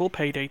sequel,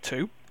 Payday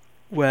 2,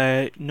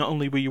 where not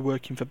only were you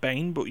working for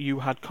Bane, but you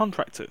had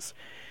contractors,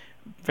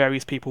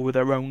 various people with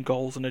their own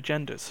goals and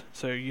agendas.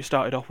 So you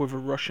started off with a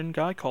Russian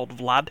guy called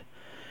Vlad,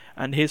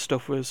 and his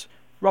stuff was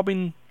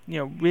robbing,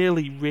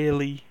 really,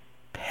 really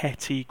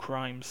petty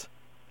crimes,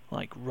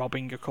 like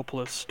robbing a couple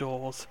of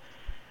stores,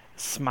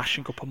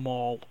 smashing up a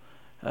mall,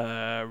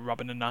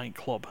 robbing a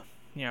nightclub,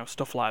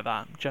 stuff like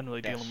that,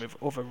 generally dealing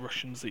with other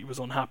Russians that he was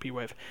unhappy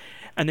with.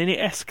 And then it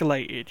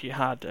escalated. You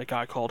had a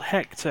guy called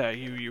Hector,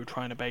 who you were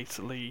trying to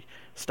basically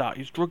start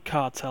his drug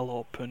cartel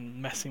up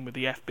and messing with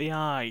the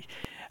FBI.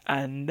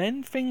 And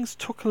then things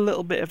took a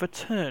little bit of a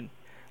turn.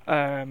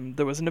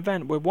 There was an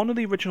event where one of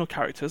the original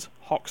characters,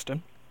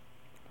 Hoxton,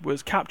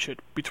 was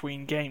captured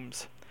between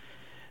games.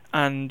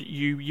 And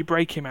you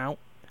break him out,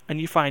 and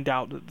you find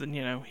out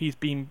that he's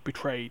been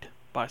betrayed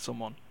by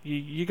someone.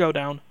 You go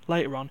down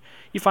later on,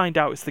 you find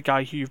out it's the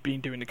guy who you've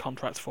been doing the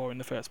contracts for in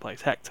the first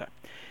place, Hector.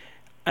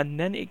 And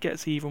then it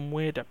gets even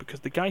weirder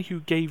because the guy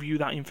who gave you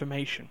that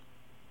information,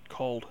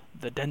 called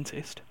the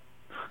dentist,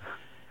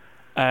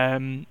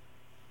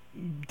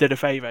 did a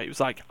favour. It was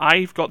like,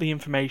 I've got the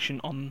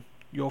information on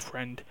your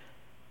friend,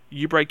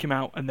 you break him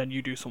out and then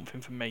you do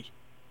something for me.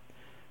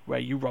 Where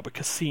you rob a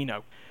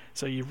casino.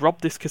 So you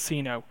rob this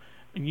casino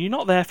and you're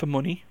not there for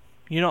money,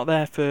 you're not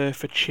there for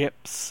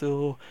chips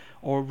or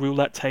a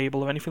roulette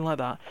table or anything like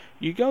that.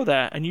 You go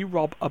there and you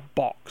rob a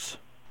box.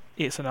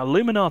 It's an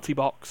Illuminati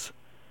box.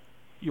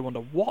 You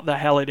wonder what the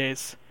hell it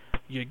is.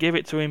 You give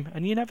it to him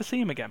and you never see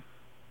him again.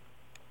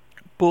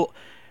 But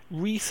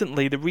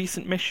recently, the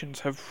recent missions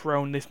have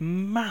thrown this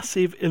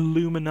massive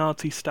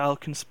Illuminati-style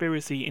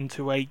conspiracy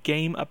into a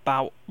game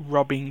about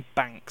robbing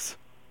banks.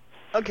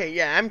 Okay,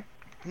 yeah,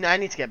 I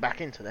need to get back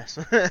into this.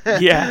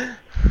 Yeah,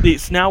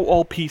 it's now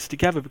all pieced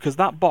together because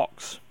that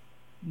box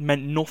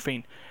meant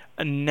nothing.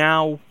 And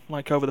now,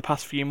 like over the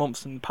past few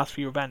months and the past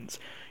few events,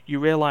 you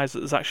realise that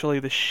there's actually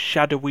this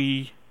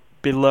shadowy,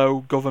 below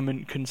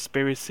government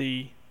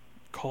conspiracy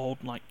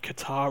called like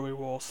Kataru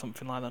or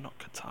something like that. Not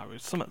Kataru,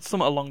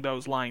 something along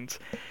those lines,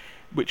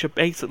 which are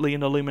basically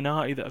an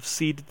Illuminati that have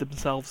seeded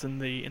themselves in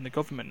the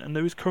government. And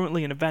there is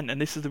currently an event, and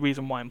this is the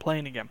reason why I'm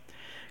playing again,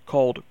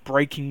 called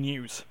Breaking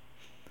News.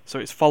 So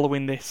it's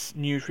following this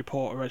news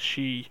reporter as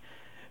she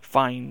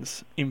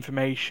finds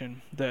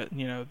information that,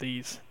 you know,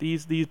 these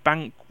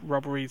bank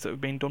robberies that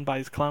have been done by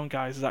these clown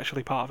guys is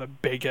actually part of a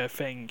bigger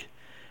thing,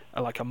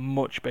 like a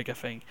much bigger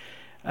thing.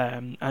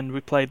 And we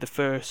played the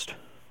first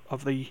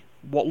of the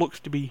what looks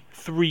to be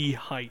 3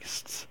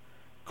 heists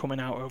coming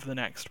out over the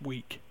next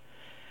week,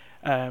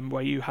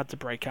 where you had to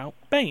break out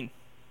Bane,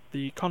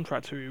 the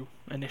contractor who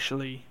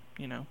initially,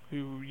 you know,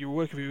 who you were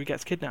working with, who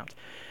gets kidnapped.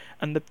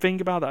 And the thing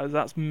about that is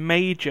that's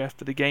major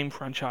for the game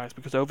franchise,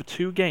 because over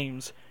 2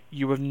 games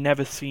you have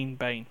never seen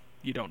Bane.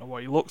 You don't know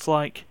what he looks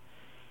like,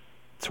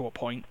 to a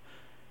point.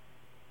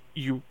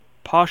 You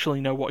partially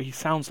know what he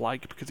sounds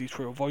like because he's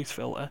through a voice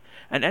filter,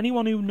 and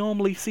anyone who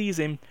normally sees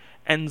him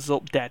ends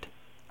up dead.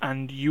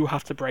 And you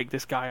have to break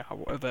this guy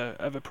out of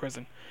a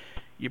prison.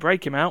 You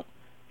break him out,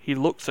 he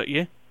looks at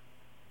you,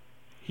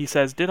 he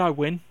says, "Did I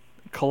win?"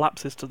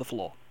 collapses to the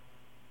floor.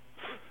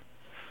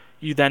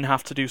 You then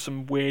have to do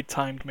some weird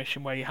timed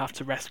mission where you have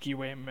to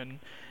rescue him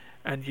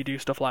and you do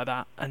stuff like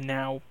that. And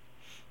now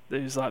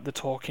there's like the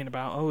talking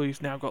about, oh,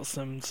 he's now got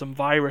some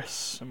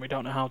virus and we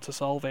don't know how to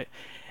solve it.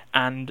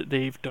 And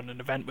they've done an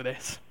event with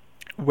this.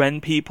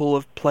 When people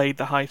have played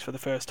the heist for the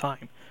first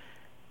time,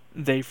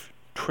 they've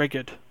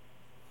triggered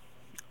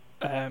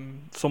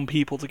some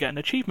people to get an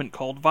achievement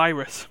called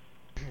Virus.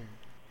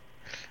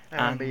 I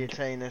remember you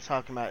saying they're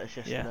talking about this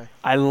yesterday. Yeah,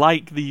 I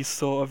like these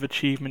sort of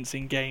achievements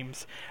in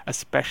games,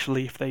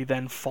 especially if they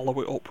then follow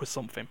it up with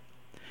something.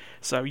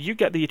 So you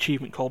get the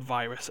achievement called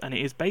Virus, and it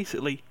is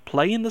basically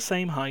playing the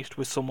same heist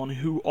with someone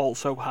who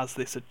also has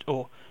this,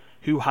 or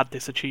who had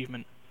this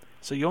achievement.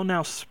 So you're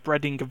now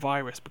spreading a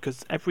virus,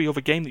 because every other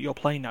game that you're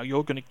playing now,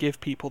 you're going to give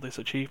people this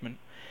achievement.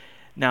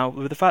 Now,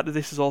 with the fact that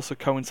this is also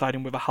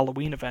coinciding with a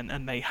Halloween event,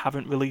 and they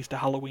haven't released a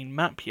Halloween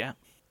map yet,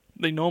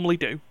 they normally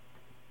do,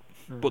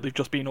 but they've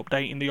just been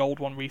updating the old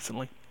one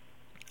recently.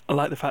 I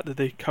like the fact that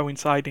they're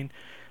coinciding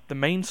the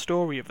main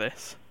story of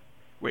this,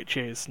 which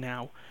is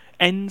now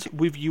ends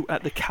with you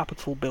at the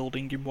Capitol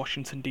building in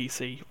Washington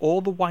DC,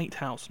 or the White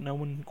House, no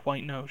one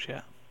quite knows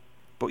yet.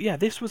 But yeah,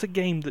 this was a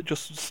game that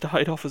just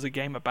started off as a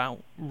game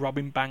about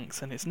robbing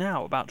banks, and it's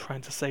now about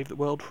trying to save the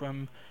world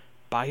from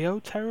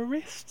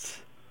bioterrorists? ?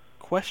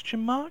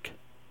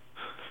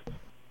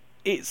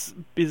 It's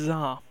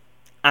bizarre,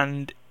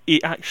 and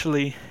it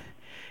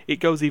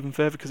goes even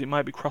further because it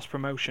might be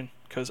cross-promotion,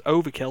 because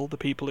Overkill, the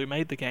people who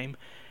made the game,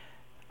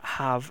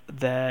 have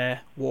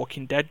their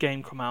Walking Dead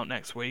game come out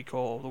next week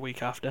or the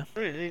week after.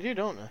 Really, they do,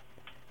 don't they?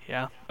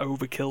 Yeah,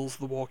 Overkill's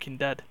The Walking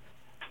Dead.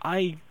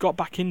 I got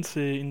back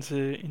into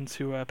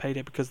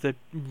Payday because they're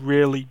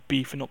really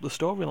beefing up the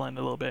storyline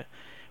a little bit,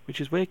 which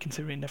is weird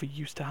considering it never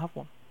used to have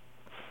one.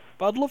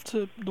 But I'd love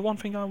to. The one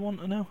thing I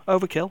want to know,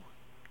 Overkill,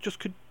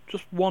 just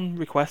one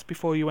request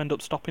before you end up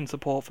stopping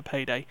support for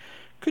Payday.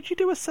 Could you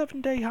do a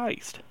 7-day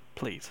heist,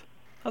 please?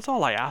 That's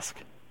all I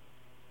ask.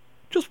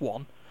 Just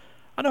one.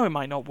 I know it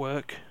might not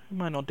work, it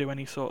might not do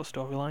any sort of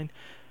storyline,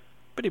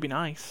 but it'd be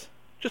nice.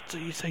 Just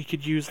so you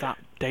could use that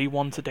day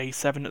 1 to day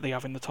 7 that they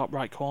have in the top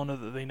right corner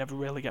that they never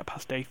really get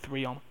past day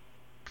 3 on.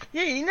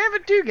 Yeah, you never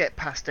do get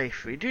past day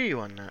 3, do you,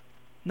 on that?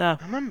 No.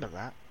 I remember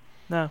that.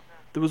 No.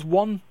 There was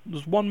one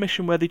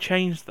mission where they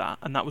changed that,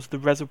 and that was the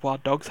Reservoir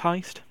Dogs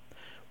heist,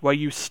 where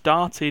you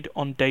started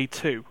on day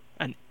 2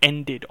 and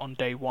ended on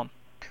day 1.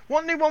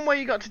 Wasn't there one where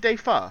you got to day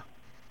 4?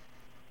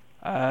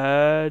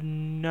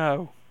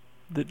 No.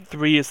 The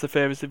 3 is the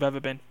furthest they've ever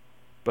been.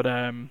 But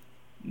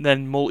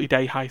then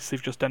multi-day heists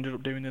they've just ended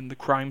up doing in the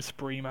crime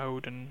spree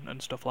mode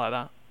and stuff like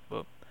that.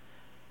 But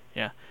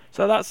yeah,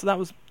 so that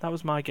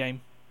was my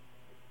game,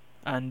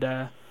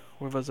 and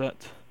with us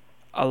at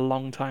a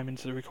long time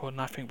into the recording,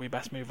 I think we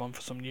best move on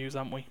for some news,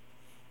 aren't we?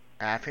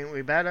 I think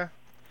we better.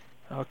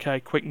 Okay,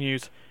 quick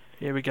news.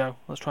 Here we go.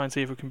 Let's try and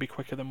see if we can be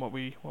quicker than what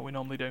we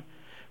normally do.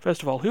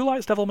 First of all, who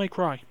likes Devil May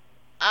Cry?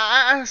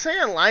 I say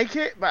I like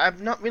it, but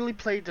I've not really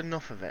played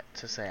enough of it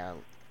to say I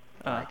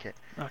like it.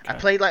 Okay. I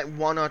played like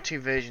 1 or 2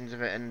 versions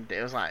of it, and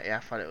it was like, yeah, I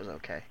thought it was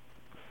okay.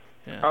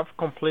 Yeah. I've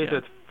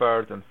completed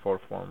third and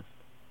fourth one.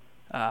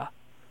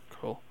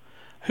 Cool.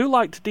 Who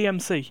liked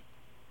DMC?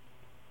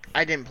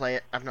 I didn't play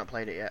it. I've not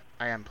played it yet.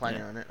 I am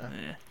planning on it though.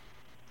 Yeah.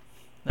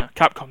 No,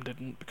 Capcom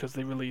didn't because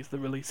they're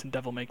releasing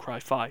Devil May Cry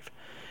 5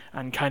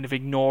 and kind of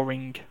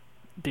ignoring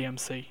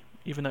DMC,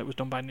 even though it was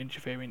done by Ninja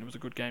Theory and it was a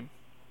good game,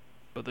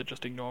 but they're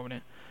just ignoring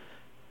it.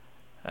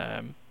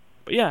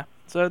 But yeah,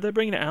 so they're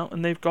bringing it out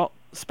and they've got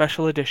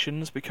special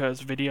editions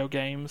because video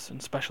games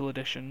and special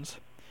editions.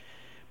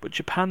 But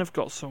Japan have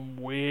got some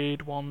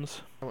weird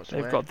ones.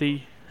 They've got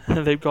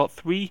they've got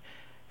 3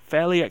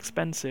 fairly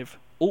expensive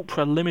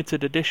ultra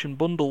limited edition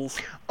bundles.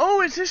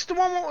 Oh, is this the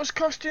one that was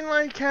costing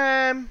like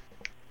it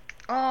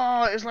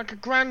was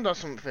like $1,000 or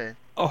something?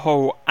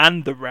 Oh,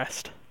 and the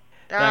rest.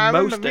 I They're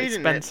remember most reading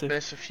expensive.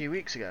 this a few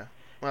weeks ago.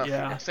 Well,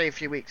 Yeah. I say a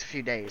few weeks, a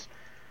few days.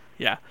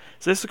 Yeah,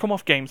 so this has come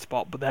off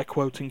GameSpot, but they're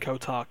quoting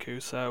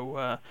Kotaku,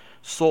 so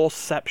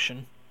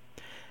Sourceception.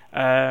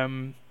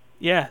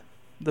 Yeah,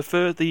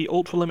 the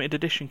ultra limited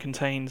edition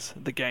contains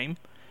the game,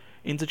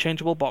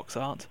 interchangeable box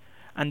art,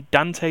 and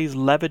Dante's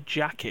leather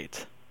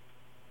jacket,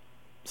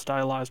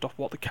 stylized off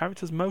what the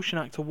character's motion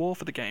actor wore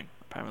for the game,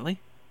 apparently,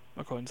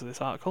 according to this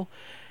article.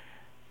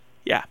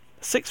 Yeah,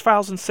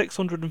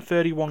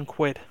 6,631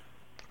 quid,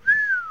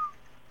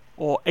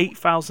 or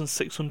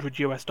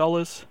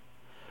 $8,600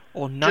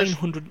 or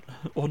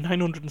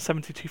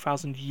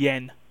 972,000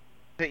 yen.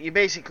 But you're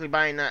basically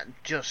buying that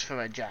just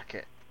for a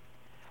jacket.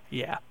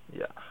 Yeah.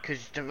 Yeah.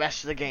 Because the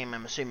rest of the game,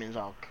 I'm assuming, is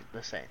all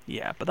the same.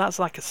 Yeah, but that's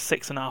like a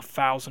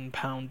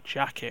 £6,500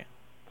 jacket.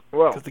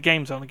 Well, Because the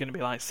game's only going to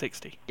be like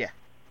 60. Yeah.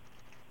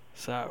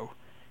 So,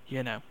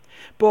 you know.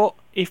 But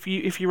if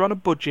you're on a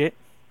budget,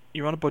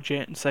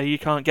 and say you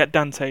can't get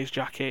Dante's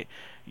jacket,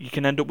 you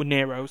can end up with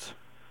Nero's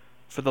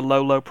for the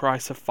low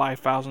price of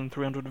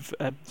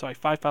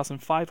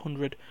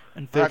 £5,533.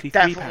 That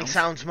definitely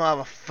sounds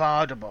more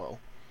affordable.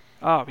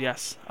 Oh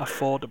yes,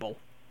 affordable.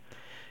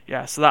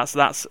 Yeah, so that's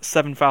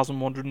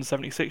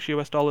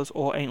 $7,176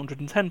 or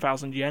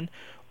 810,000 yen.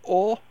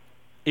 Or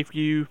if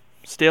you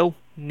still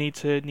need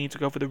to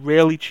go for the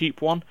really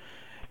cheap one,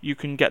 you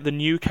can get the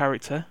new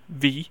character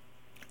V,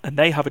 and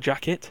they have a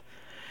jacket,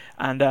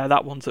 and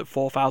that one's at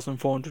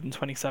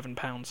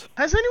 £4,427.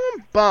 Has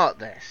anyone bought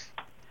this?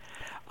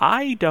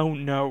 I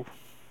don't know,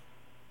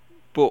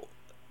 but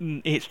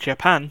it's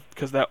Japan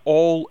because they're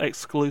all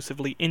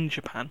exclusively in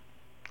Japan.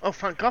 Oh,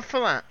 thank God for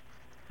that.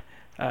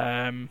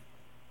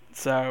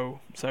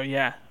 So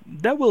yeah,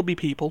 there will be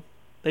people.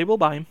 They will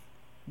buy them.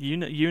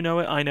 You know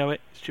it. I know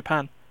it. It's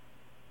Japan.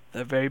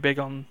 They're very big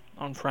on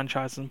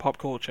franchises and pop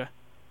culture.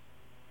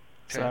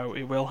 So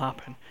it will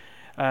happen.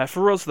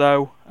 For us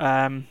though,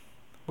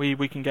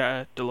 we can get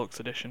a deluxe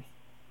edition.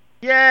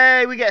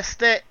 Yay! We get a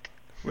stick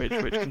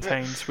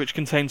which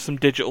contains some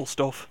digital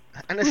stuff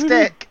and a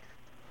stick.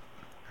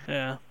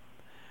 Yeah.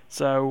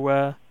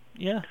 So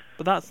yeah,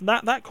 but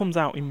that comes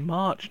out in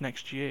March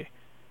next year.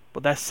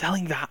 But they're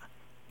selling that.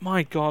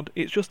 My God,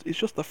 it's just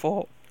the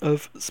thought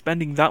of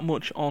spending that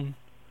much on.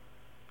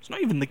 It's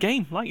not even the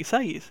game, like you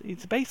say.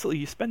 It's basically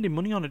you're spending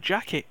money on a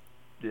jacket.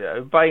 yeah,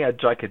 buying a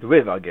jacket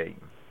with a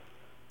game.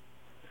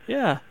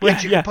 Yeah.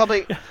 Which yeah.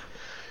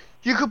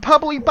 you could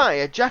probably buy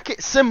a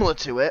jacket similar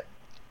to it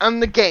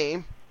and the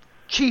game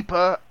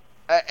cheaper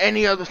at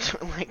any other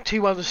like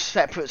 2 other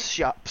separate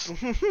shops.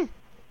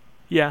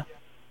 Yeah,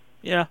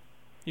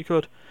 you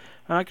could.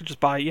 And I could just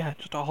buy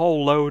just a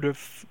whole load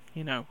of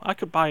I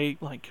could buy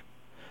like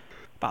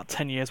about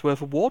 10 years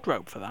worth of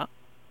wardrobe for that.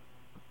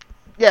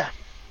 Yeah,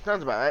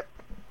 sounds about right.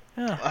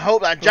 Yeah. I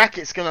hope that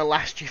jacket's gonna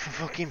last you for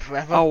fucking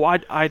forever. Oh,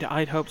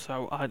 I'd hope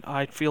so.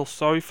 I'd feel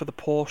sorry for the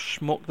poor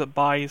schmuck that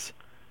buys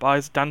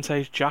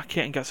Dante's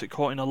jacket and gets it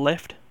caught in a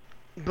lift.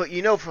 But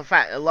you know for a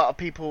fact, a lot of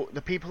people,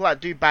 the people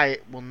that do buy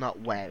it, will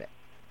not wear it.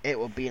 It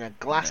will be in a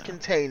glass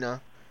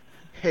container,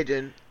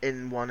 hidden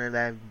in one of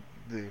their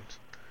rooms.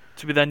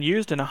 To be then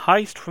used in a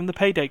heist from the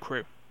Payday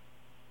crew.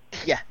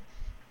 Yeah.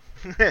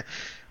 Because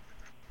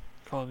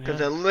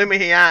the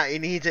Illuminati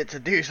needs it to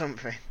do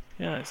something.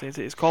 Yeah,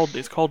 it's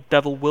called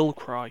Devil Will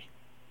Cry,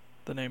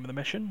 the name of the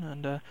mission,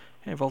 and it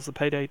involves the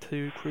Payday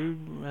 2 crew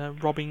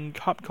robbing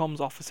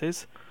Capcom's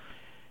offices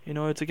in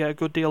order to get a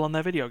good deal on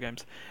their video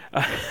games.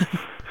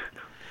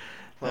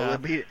 Well,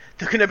 they're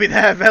going to be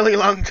there a very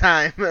long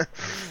time.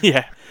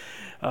 Yeah.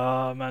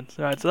 Oh man.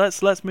 Right, so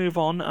let's move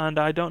on, and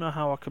I don't know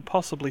how I could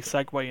possibly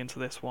segue into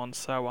this one,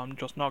 so I'm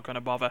just not going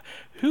to bother.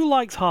 Who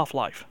likes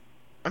Half-Life?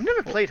 I've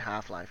never played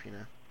Half-Life,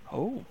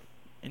 Oh,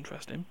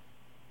 interesting.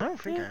 I don't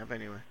think I have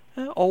anyway.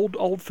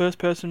 Old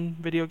first-person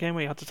video game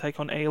where you had to take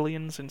on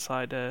aliens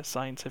inside a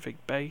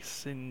scientific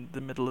base in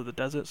the middle of the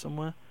desert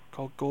somewhere,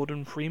 called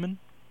Gordon Freeman.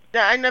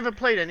 Yeah, I never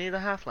played any of the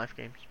Half-Life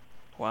games.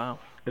 Wow.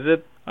 Is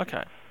it?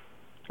 Okay.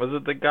 Was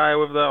it the guy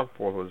with the?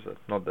 What was it?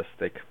 Not the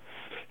stick.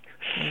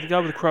 The guy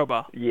with the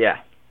crowbar. Yeah.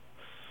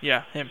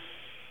 Yeah, him.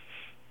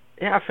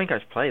 Yeah, I think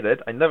I've played it.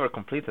 I never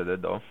completed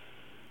it though.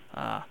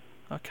 Ah,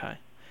 okay.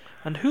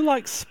 And who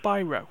likes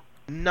Spyro?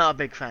 Not a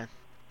big fan.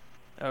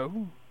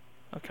 Oh,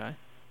 okay.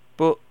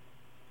 But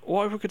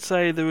what if we could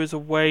say there is a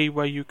way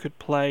where you could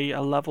play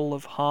a level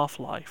of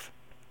Half-Life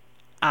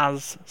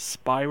as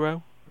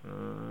Spyro?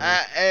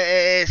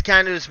 It's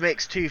kind of just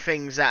mixed two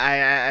things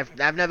that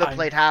I've never I-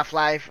 played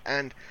Half-Life,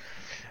 and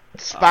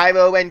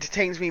Spyro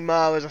entertains me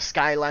more as a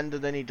Skylander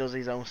than he does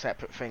his own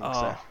separate thing.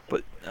 So.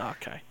 But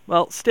okay.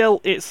 Well, still,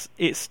 it's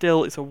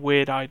a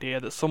weird idea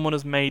that someone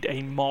has made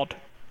a mod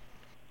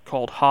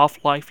called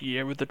Half-Life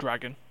Year with the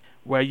Dragon,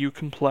 where you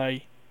can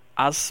play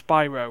as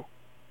Spyro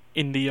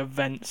in the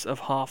events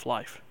of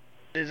Half-Life.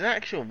 There's an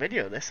actual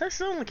video. This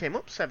only came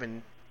up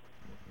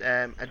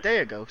a day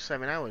ago,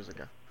 7 hours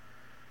ago.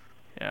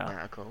 Yeah.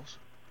 Articles.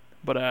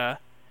 But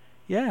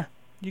yeah,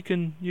 you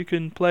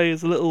can play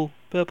as a little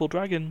purple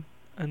dragon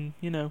and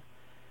you know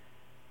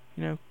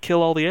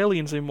kill all the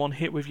aliens in one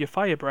hit with your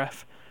fire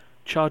breath,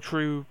 charge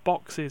through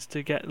boxes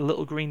to get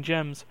little green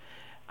gems,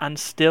 and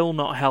still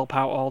not help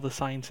out all the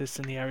scientists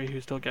in the area who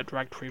still get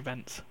dragged through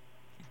vents.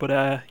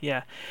 But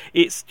yeah,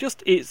 it's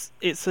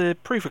a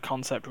proof of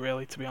concept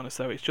really. To be honest,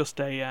 though, it's just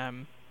a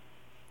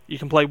you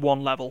can play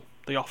one level,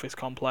 the office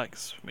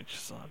complex, which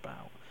is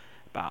about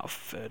a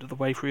third of the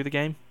way through the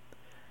game.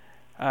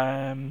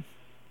 And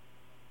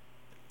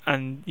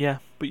yeah,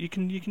 but you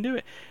can do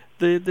it.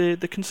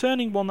 The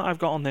concerning one that I've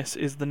got on this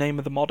is the name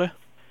of the modder.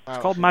 It's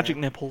called Magic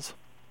Nipples.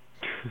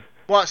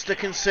 What's the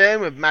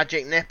concern with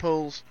Magic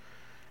Nipples?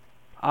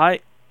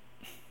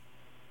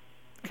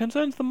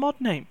 Concerns the mod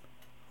name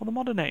or the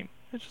modder name.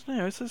 It's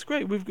just it's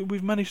great.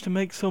 We've managed to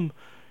make some,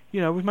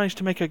 we've managed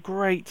to make a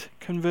great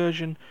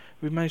conversion.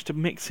 We've managed to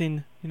mix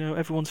in,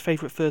 everyone's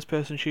favourite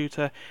first-person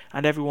shooter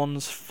and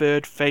everyone's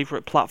third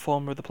favourite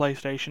platformer of the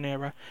PlayStation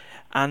era,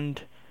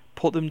 and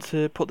put them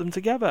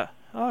together.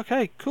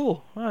 Okay,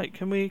 cool. Right,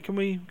 can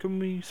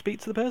we speak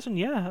to the person?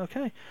 Yeah,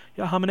 okay.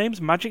 Yeah, hi, my name's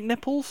Magic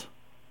Nipples.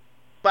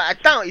 But I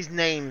doubt his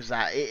name's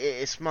that.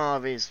 It's more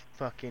of his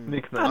fucking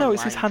nickname. I know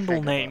it's his online handle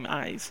figure, name.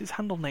 It's his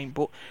handle name,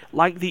 but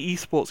like the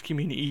esports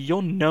community,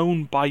 you're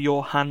known by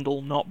your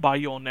handle, not by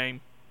your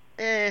name.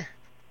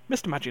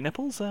 Mr. Magic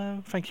Nipples,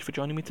 thank you for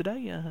joining me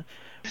today.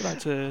 I'd like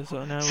to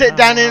sort of know Sit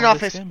down in an how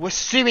office. this game- We're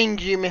suing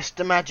you,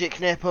 Mr. Magic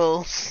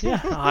Nipples. Yeah,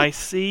 I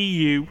see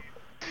you,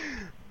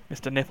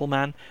 Mr.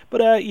 Nippleman.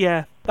 But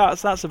yeah,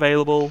 that's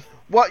available.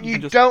 What You you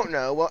can just- don't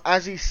know, well,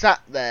 as he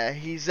sat there,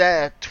 he's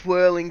there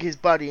twirling his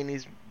body and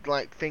his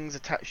things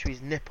attached to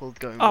his nipples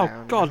going Oh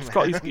round. God,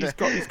 and he's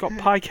round. got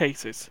pie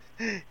cases.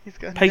 He's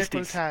got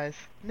pasties.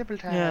 Nipple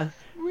ties. Yeah.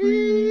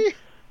 Whee!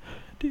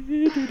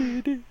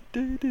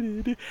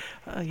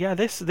 Yeah,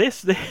 this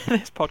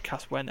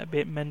podcast went a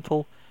bit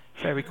mental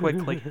very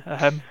quickly.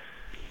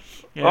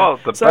 Yeah. Oh,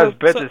 the best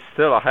bit is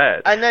still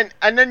ahead.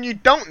 And then you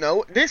don't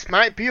know, this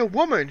might be a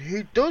woman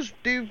who does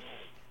do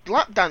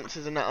lap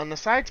dances and that on the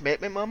side to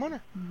make more money.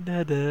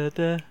 Da, da,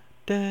 da,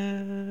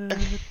 da,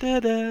 da,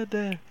 da,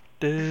 da,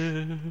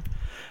 da.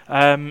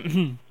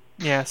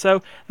 Yeah,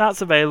 so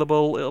that's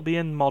available. It'll be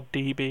in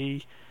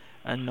ModDB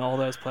and all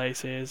those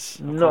places.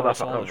 Of No, course,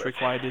 that's all that's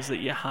required is that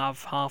you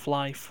have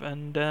Half-Life,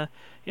 and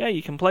yeah,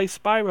 you can play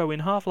Spyro in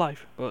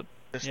Half-Life. But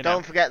Just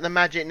don't forget the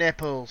magic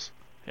nipples.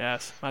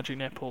 yes, Magic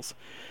Nipples.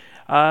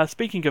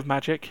 Speaking of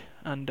magic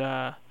and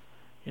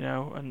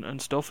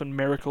and stuff and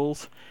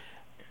miracles,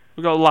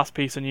 we've got the last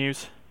piece of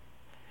news,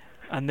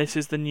 and this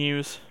is the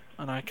news,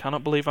 and I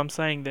cannot believe I'm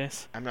saying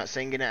this. I'm not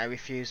singing it, I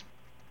refuse.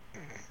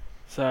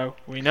 So,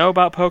 we know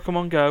about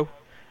Pokemon Go.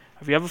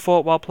 Have you ever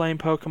thought while playing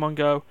Pokemon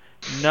Go,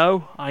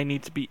 no, I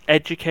need to be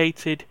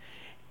educated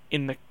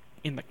in the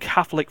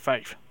Catholic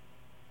faith?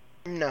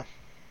 No.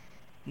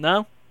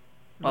 No?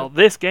 Well,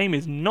 this game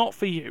is not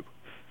for you.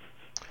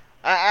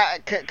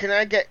 Can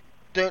I get...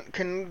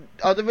 Can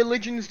other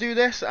religions do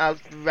this? I'd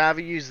rather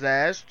use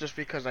theirs, just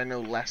because I know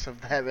less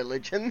of their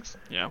religions.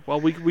 Yeah, well,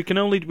 we can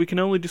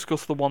only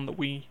discuss the one that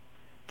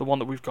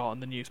we've got in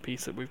the news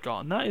piece that we've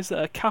got, and that is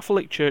that a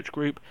Catholic church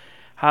group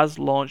has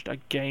launched a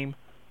game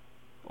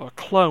or a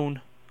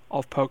clone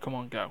of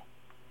Pokemon Go.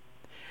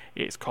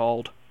 It's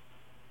called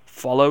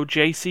Follow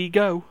JC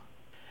Go,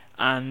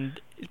 and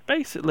it's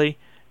basically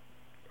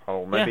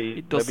Oh,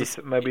 maybe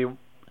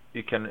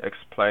you can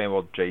explain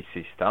what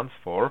JC stands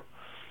for.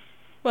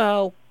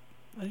 well,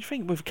 I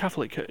think with a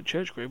Catholic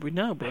church group we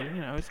know, but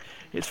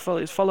it's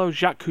Follow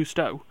Jacques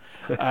Cousteau.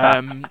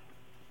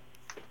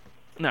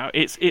 No,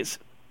 it's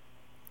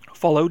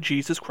Follow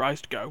Jesus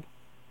Christ Go,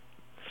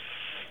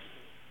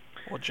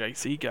 or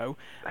JC Go,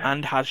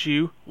 and has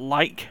you,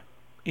 like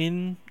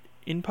in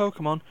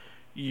Pokemon,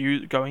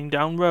 you going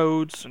down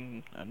roads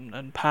and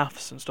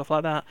paths and stuff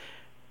like that,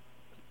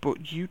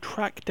 but you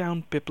track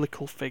down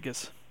biblical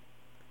figures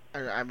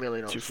I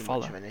really don't to see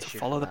follow much of an issue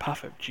the for that.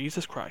 path of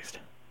Jesus Christ,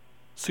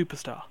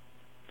 superstar.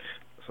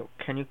 So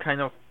can you kind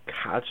of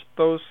catch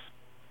those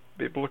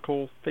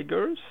biblical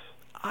figures?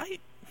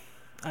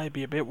 I'd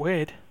be a bit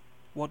weird.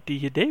 What do?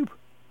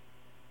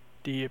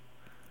 You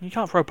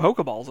can't throw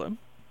Pokeballs at them.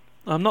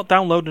 I'm not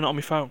downloading it on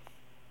my phone.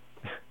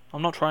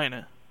 I'm not trying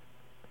it.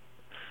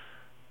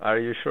 Are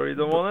you sure you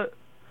don't want it?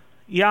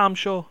 Yeah, I'm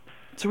sure.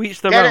 To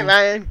each their Get own. it,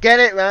 Ryan. Get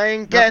it,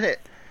 Ryan. Get it.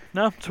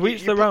 No, to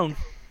each their own,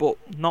 but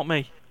not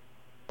me.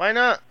 Why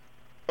not?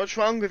 What's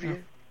wrong with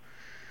you?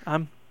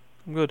 I'm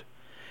good.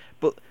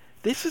 But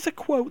this is a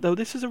quote, though.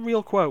 This is a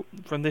real quote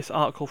from this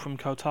article from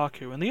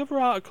Kotaku. And the other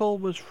article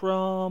was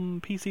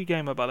from PC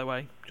Gamer, by the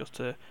way, just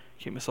to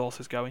keep my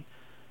sources going.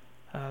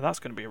 That's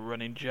going to be a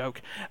running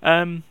joke.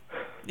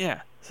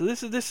 Yeah, so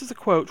this is a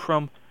quote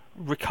from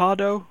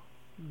Ricardo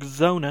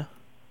Gzona,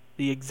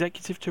 the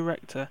executive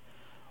director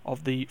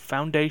of the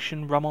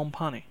Foundation Ramon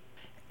Pani.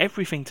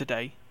 Everything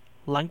today,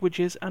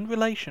 languages and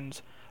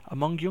relations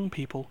among young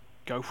people,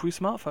 go through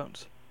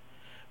smartphones.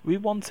 We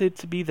wanted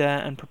to be there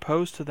and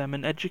propose to them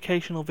an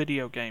educational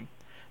video game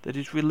that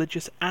is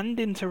religious and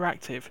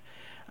interactive,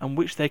 and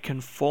which they can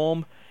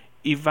form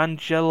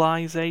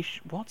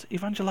evangelization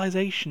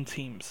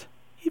teams.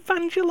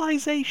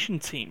 Evangelization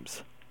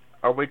teams.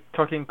 Are we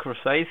talking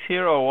crusades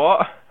here or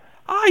what?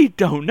 I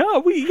don't know.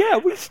 We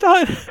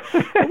started.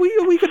 Are we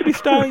going to be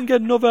starting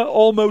another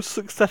almost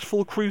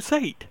successful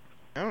crusade?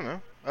 I don't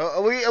know.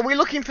 Are we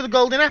looking for the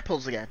golden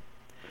apples again?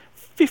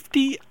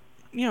 50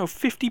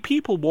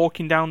 people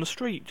walking down the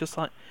street, just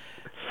like,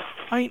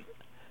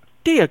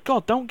 dear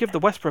God, don't give the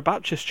Westboro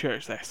Baptist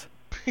Church this.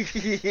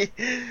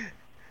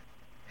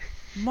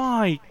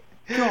 My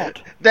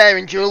God. There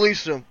in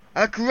Jerusalem.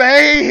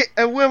 We're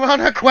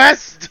on a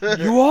quest.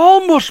 You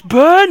all must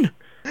burn.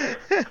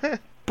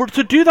 But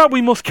to do that,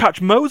 we must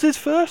catch Moses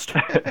first.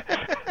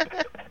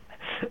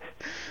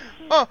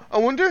 Oh, I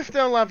wonder if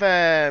they'll have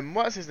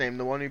what's his name,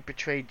 the one who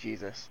betrayed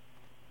Jesus?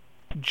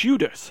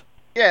 Judas.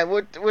 Yeah,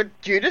 would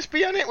Judas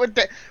be on it?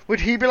 Would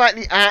he be like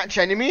the arch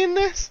enemy in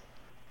this?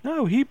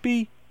 No, he'd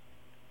be.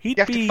 You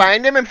have to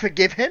find him and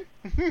forgive him.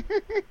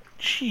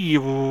 Gee,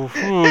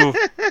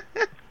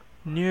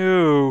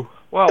 no.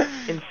 Well,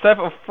 instead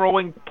of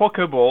throwing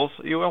Pokeballs,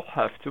 you will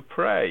have to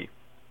pray.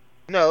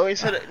 No,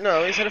 instead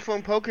of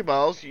throwing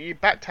Pokeballs, you're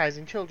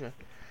baptizing children.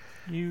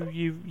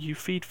 You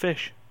feed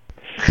fish.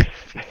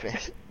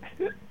 Fish.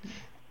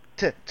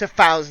 to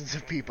thousands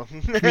of people.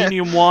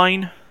 Communion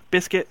wine,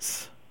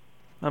 biscuits.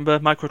 Remember,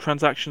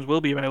 microtransactions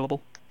will be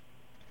available.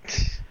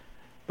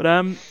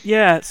 But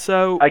yeah.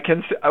 So I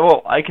can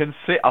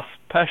see a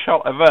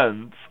special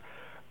event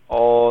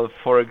on,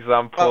 for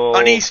example,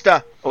 on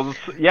Easter. Jesus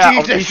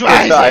on Easter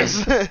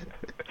rises. time.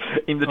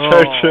 In the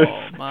churches.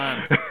 Oh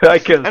man. I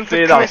can And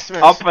see for that Christmas.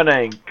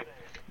 happening.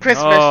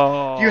 Christmas,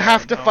 Oh, you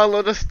have to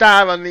follow the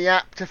star on the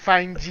app to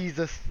find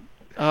Jesus.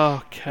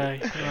 Okay,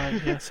 right,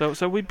 yeah. So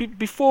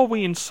before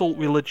we insult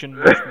religion,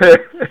 much more,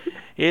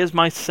 here's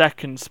my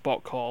second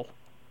spot call.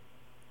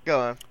 Go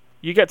on.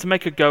 You get to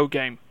make a Go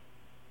game.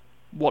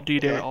 What do you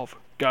do Okay. it of?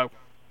 Go.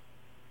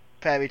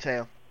 Fairy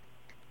Tale.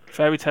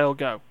 Fairy Tale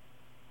Go.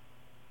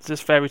 Is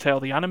this Fairy Tale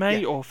the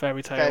anime or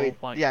Fairy Tale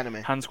like the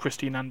anime. Hans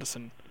Christian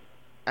Andersen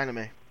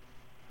Anime.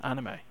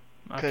 anime?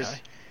 Because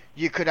Okay.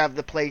 you could have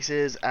the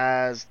places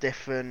as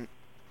different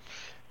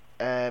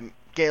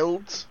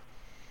guilds.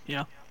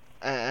 Yeah.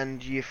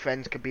 And your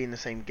friends could be in the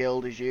same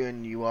guild as you,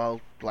 and you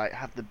all like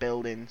have the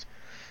buildings.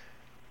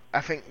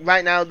 I think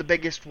right now the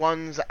biggest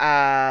ones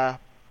are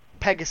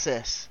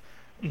Pegasus,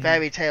 Mhm.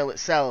 Fairy Tale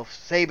itself,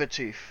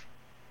 Sabretooth.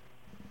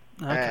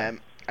 Okay.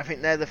 I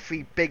think they're the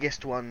three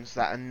biggest ones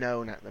that are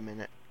known at the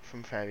minute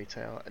from Fairy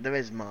Tale. There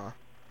is more.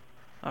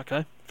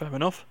 Okay. Fair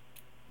enough.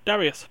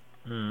 Darius,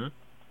 Hmm.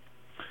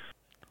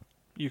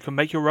 you can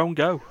make your own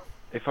Go.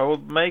 If I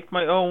would make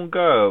my own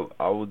Go,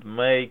 I would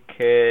make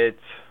it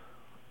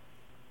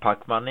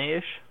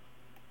Pac-Man-ish.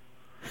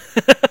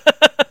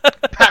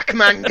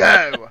 Pac-Man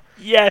Go!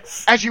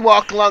 Yes. As you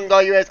walk along,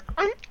 all you hear is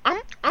That's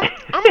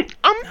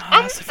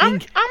the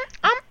thing.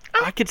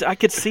 I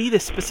could see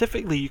this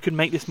specifically. You could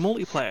make this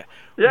multiplayer.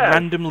 Yeah.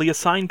 Randomly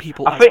assign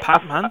people I as think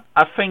Pac-Man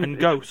I think and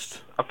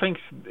Ghost. I think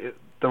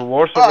there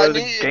was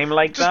already a game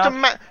like just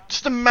that.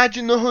 Just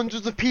imagine the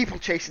hundreds of people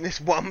chasing this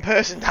one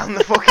person down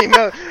the fucking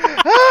road.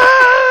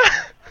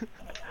 Ah!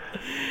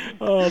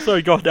 Oh,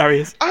 sorry, go on,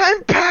 Darius.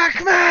 I'm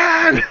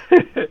Pac-Man!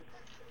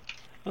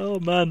 Oh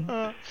man.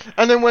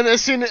 And then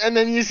and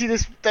then you see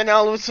this, then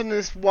all of a sudden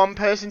this one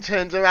person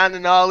turns around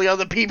and all the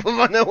other people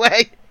run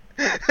away.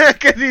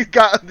 Because he's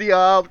got the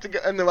orb to go,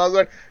 and they're all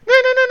going, no.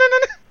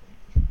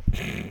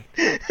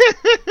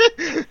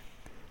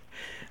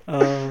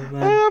 Oh man.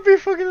 That'd be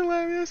fucking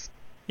hilarious.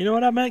 You know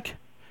what I'd make?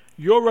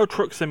 Euro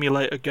Truck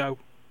Simulator Go.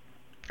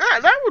 Ah,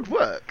 that would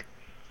work.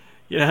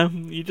 You know,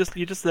 you're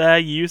just there,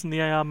 you're using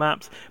the AR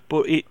maps,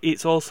 but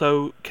it's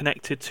also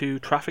connected to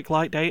traffic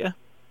light data.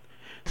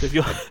 So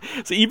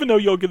if so even though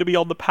you're going to be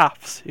on the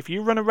paths, if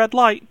you run a red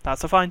light,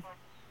 that's a fine.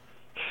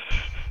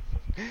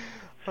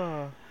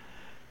 Oh.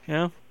 You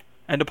know,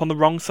 end up on the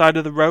wrong side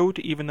of the road,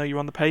 even though you're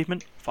on the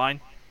pavement, fine.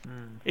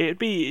 It'd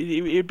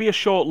be a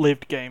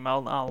short-lived game.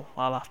 I'll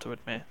have to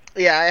admit.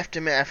 Yeah, I have to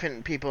admit, I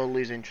think people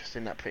lose interest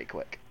in that pretty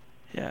quick.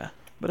 Yeah,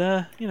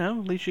 but you know,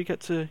 at least you get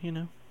to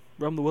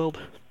roam the world.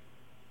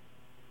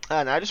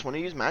 And I just want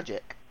to use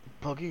magic.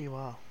 Buggy you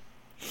are.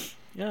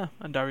 Yeah,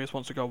 and Darius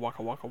wants to go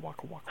waka waka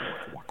waka waka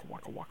waka waka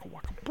waka waka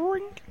waka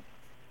bring.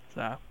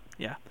 So,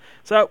 yeah.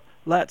 So,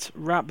 let's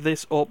wrap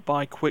this up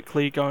by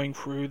quickly going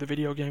through the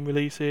video game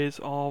releases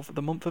of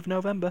the month of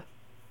November.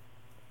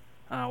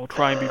 I will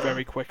try and be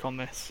very quick on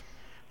this.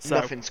 So,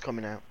 Nothing's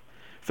coming out.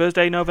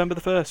 Thursday, November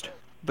the 1st.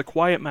 The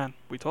Quiet Man.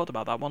 We talked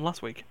about that one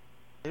last week.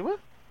 Did we?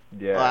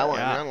 Yeah. Oh, I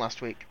wasn't Yeah. around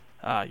last week.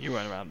 You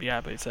weren't around. Yeah,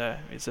 but it's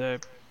a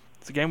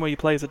game where you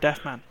play as a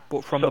deaf man,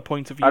 but from the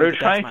point of view Are of you the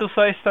trying deaf man. to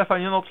say,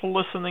 Stefan, you're not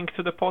listening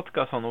to the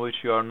podcast on which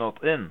you are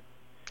not in?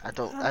 I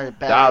barely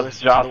That's listen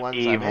to the just ones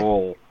I'm in.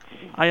 evil.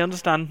 I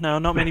understand. No,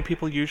 not many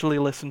people usually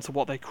listen to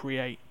what they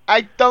create.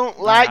 I don't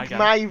I like get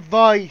my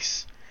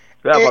voice.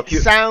 Yeah, It but you.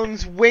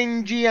 sounds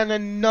whingy and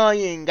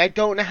annoying. I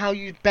don't know how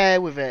you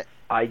bear with it.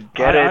 I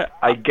get it.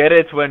 I get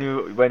it when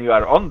you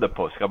are on the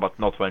podcast, but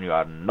not when you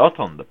are not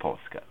on the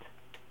podcast.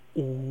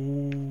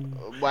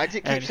 Ooh. Why does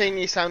it keep And- saying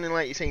you're sounding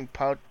like you're saying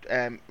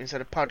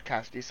instead of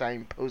podcast, you're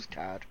saying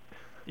postcard?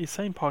 You're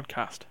saying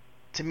podcast.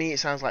 To me, it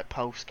sounds like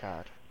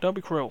postcard. Don't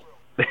be cruel.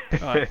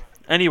 Alright.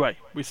 Anyway,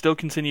 we still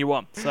continue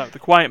on. So, The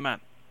Quiet Man.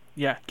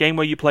 Yeah, game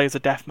where you play as a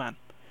deaf man.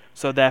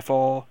 So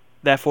therefore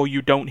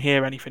you don't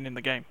hear anything in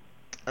the game.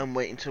 And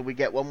wait until we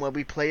get one where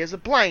we play as a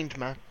blind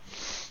man.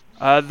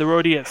 There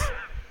already is.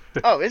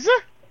 Oh, is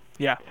there?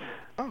 Yeah.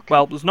 Okay.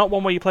 Well, there's not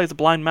one where you play as a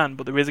blind man,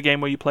 but there is a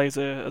game where you play as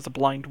a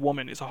blind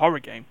woman. It's a horror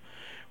game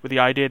with the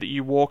idea that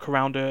you walk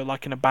around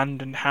like an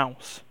abandoned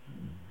house.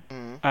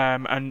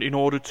 And in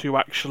order to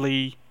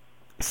actually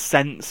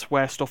sense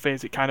where stuff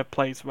is, it kind of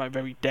plays like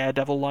very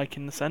Daredevil-like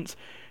in the sense.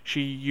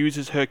 She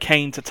uses her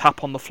cane to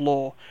tap on the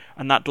floor,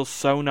 and that does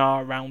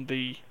sonar around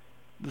the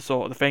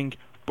sort of the thing.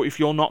 But if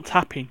you're not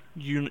tapping,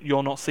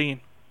 you're not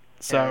seeing.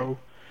 So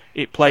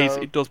it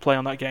does play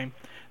on that game.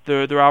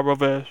 There are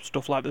other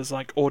stuff like there's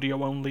like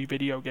audio only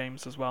video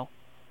games as well.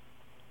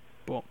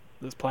 But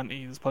there's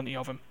plenty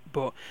of them.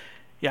 But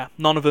yeah,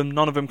 none of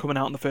them coming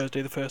out on the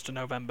Thursday, the 1st of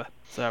November.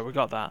 So we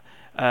got that.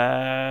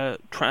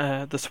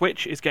 The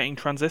Switch is getting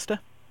Transistor.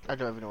 I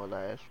don't even know what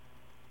that is.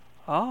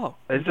 Oh,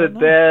 Is you it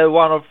don't know. the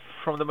one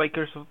from the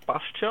makers of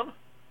Bastion?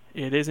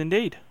 It is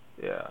indeed.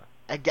 Yeah.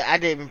 I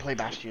didn't even play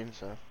Bastion,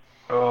 so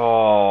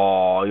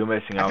Oh, you're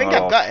missing out. I think a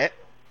I've lot. got it.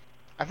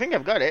 But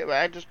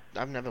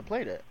I've never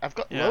played it. I've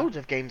got Yeah. loads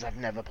of games I've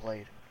never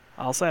played.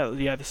 I'll say,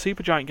 yeah, the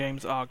Supergiant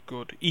games are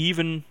good.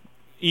 Even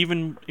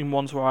in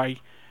ones where I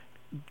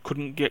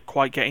couldn't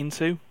quite get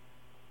into,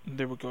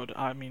 they were good.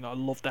 I mean, I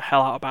loved the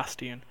hell out of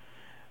Bastion,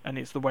 and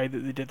it's the way that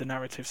they did the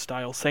narrative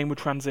style. Same with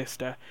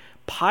Transistor.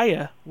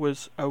 Pyre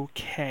was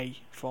okay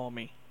for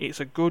me. It's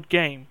a good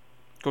game,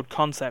 good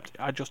concept.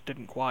 I just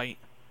didn't quite.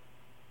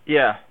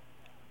 Yeah.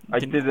 I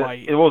Didn't didn't.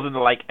 quite. It wasn't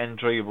like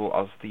enjoyable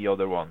as the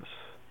other ones.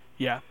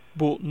 Yeah,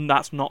 but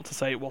that's not to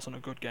say it wasn't a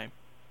good game.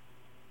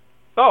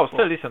 Oh,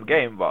 still decent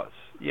game, but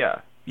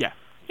yeah.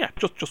 Yeah,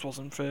 just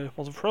wasn't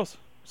for us.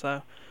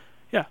 So,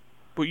 yeah,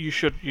 but you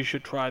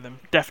should try them.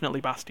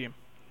 Definitely Bastion.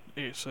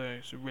 It's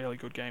a really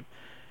good game.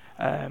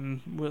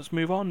 Let's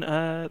move on.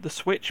 The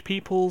Switch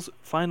peoples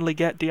finally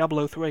get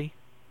Diablo 3.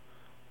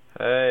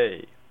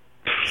 Hey.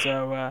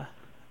 So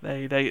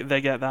they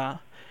get that.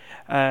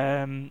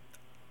 And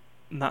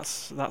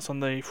that's on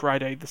the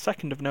Friday, the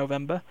 2nd of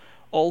November.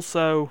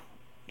 Also,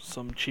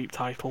 some cheap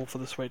title for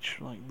the Switch,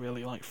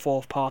 like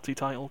fourth party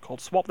title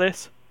called Swap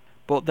This.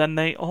 But then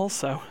they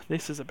also,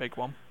 this is a big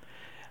one.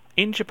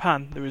 In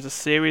Japan, there is a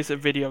series of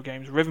video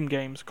games, rhythm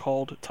games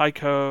called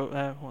Taiko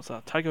no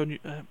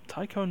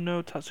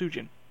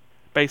Tatsujin.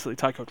 Basically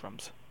taiko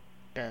drums.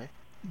 Okay.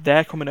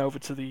 They're coming over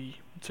to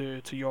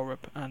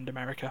Europe and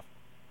America.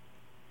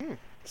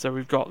 So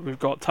we've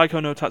got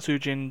Taiko no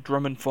Tatsujin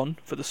Drum and Fun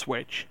for the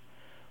Switch,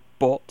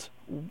 but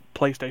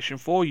PlayStation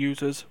 4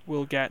 users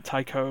will get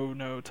Taiko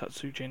no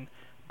Tatsujin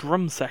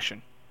Drum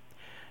Session.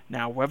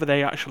 Now, whether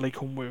they actually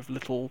come with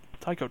little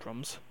taiko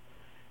drums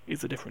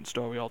is a different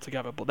story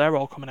altogether, but they're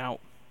all coming out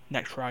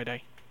next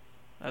Friday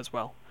as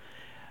well.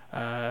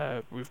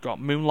 We've got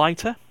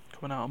Moonlighter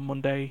coming out on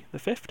Monday the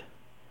 5th,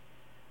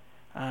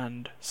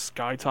 and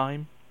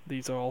Skytime.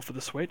 These are all for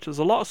the Switch. There's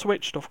a lot of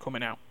Switch stuff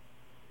coming out.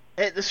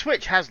 The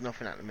Switch has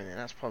nothing at the minute.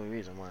 That's probably the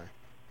reason why.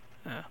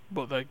 Yeah,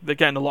 but they're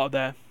getting a lot of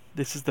their.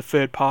 This is the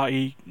third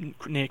party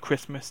near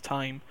Christmas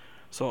time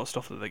sort of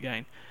stuff that they're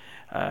getting.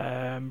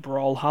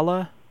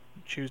 Brawlhalla,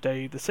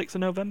 Tuesday the 6th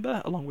of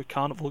November, along with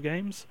Carnival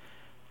Games.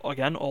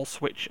 Again, all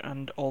Switch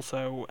and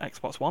also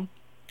Xbox One.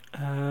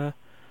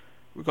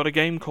 We've got a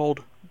game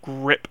called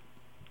Grip.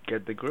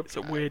 Get the grip.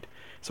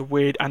 It's a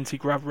weird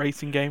anti-grav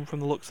racing game from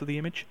the looks of the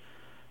image.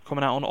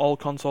 Coming out on all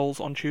consoles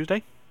on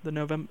Tuesday, the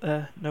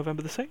November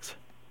the 6th.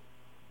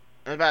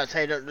 I was about to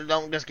say,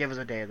 don't just give us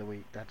a day of the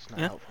week. That's not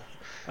helpful.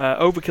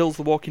 Overkill's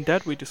The Walking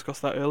Dead. We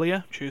discussed that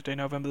earlier. Tuesday,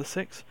 November the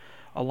 6th.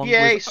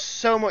 Yay,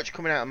 so much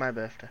coming out on my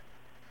birthday.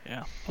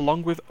 Yeah,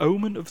 along with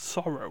Omen of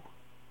Sorrow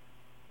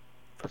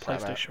for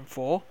What's that PlayStation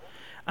 4,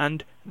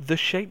 and The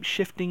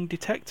Shape-Shifting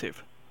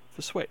Detective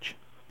for Switch.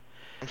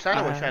 I'm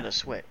starting to wish I had a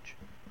Switch.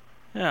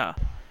 Yeah.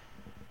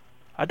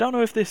 I don't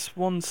know if this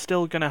one's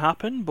still going to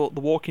happen, but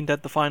The Walking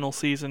Dead, the final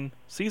season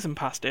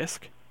pass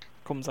disc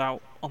comes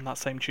out on that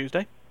same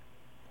Tuesday,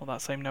 or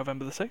that same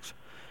November the 6th.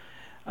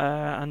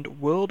 and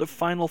World of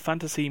Final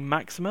Fantasy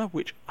Maxima,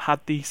 which had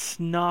the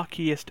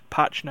snarkiest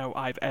patch note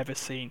I've ever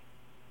seen.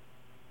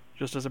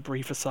 Just as a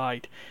brief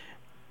aside,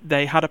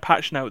 they had a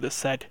patch note that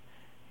said,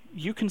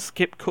 you can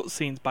skip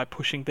cutscenes by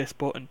pushing this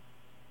button.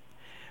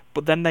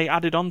 But then they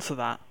added on to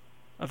that,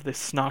 of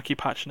this snarky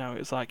patch note,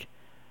 it's like,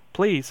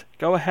 please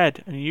go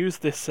ahead and use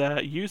this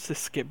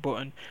skip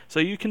button so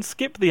you can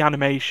skip the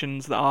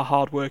animations that our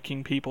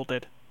hard-working people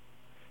did.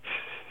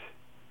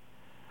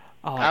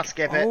 I'll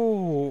skip it.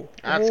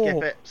 I'll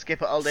skip it.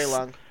 Skip it all day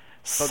long.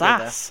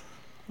 Sass.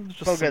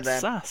 Just Bugger them.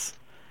 sass.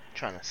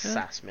 Trying to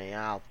sass me.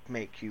 I'll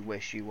make you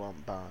wish you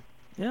weren't born.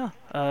 Yeah.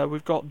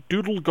 We've got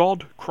Doodle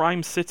God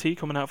Crime City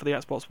coming out for the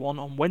Xbox One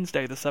on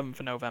Wednesday the 7th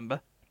of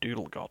November.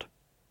 Doodle God.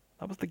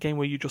 That was the game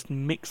where you just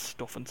mix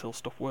stuff until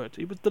stuff worked.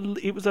 It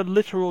was a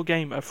literal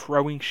game of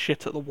throwing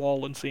shit at the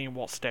wall and seeing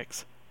what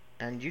sticks.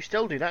 And you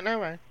still do that now,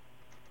 right?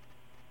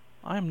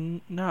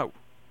 No,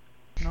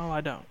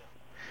 I don't.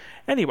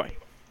 Anyway,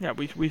 yeah,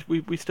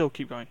 we still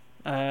keep going.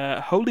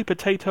 Holy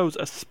Potatoes: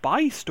 A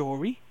Spy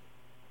Story.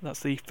 That's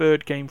the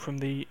third game from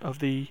the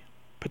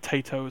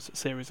Potatoes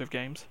series of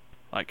games,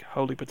 like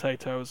Holy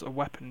Potatoes: A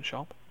Weapon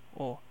Shop,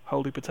 or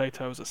Holy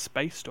Potatoes: A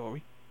Space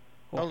Story.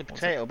 Holy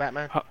Potato,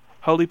 Batman.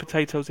 Holy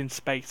Potatoes in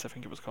Space, I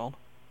think it was called.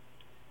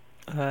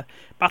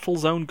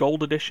 Battlezone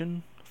Gold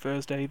Edition,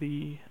 Thursday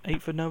the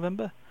 8th of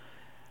November,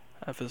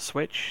 for the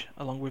Switch,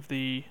 along with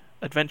the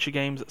adventure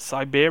games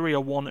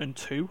Siberia 1 and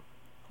 2,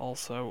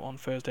 also on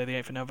Thursday the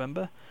 8th of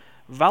November.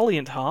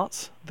 Valiant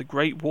Hearts: The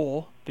Great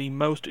War, the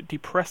most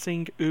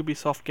depressing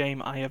Ubisoft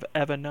game I have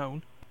ever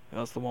known.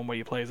 That's the one where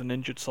you play as an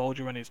injured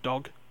soldier and his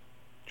dog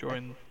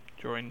during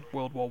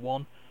World War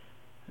One.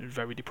 It's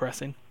very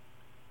depressing.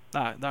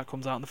 That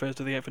comes out on the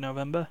Thursday the 8th of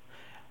November.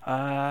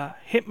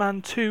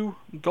 Hitman 2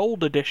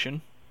 Gold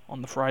Edition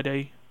on the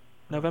Friday,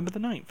 November the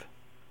 9th.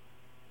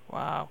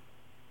 Wow.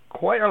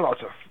 Quite a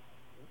lot of.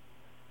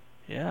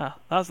 Yeah,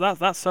 that's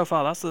so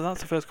far. That's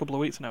the first couple of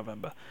weeks of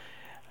November.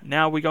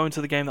 Now we go into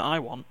the game that I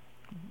want,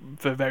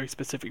 for very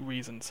specific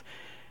reasons.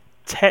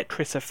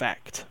 Tetris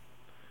Effect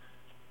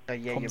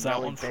comes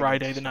out on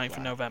Friday the 9th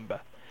of November.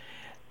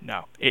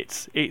 No,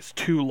 it's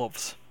two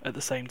loves at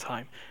the same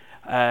time.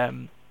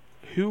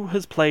 Who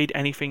has played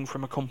anything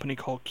from a company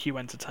called Q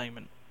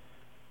Entertainment?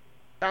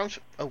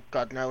 Oh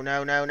God, no.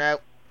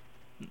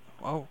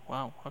 Oh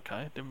wow,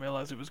 okay. Didn't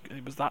realise it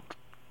was that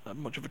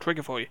much of a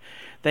trigger for you.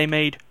 They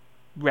made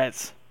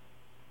Rez,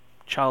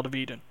 Child of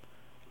Eden,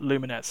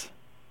 Lumines.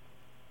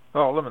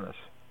 Oh, Luminous.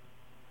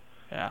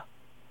 Yeah.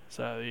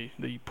 So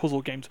the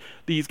puzzle games,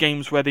 these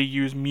games where they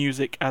use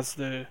music as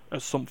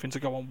something to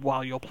go on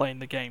while you're playing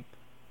the game.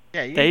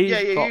 Yeah,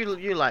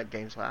 you like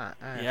games like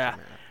that. Yeah,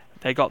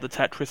 they got the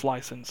Tetris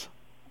license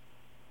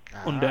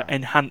under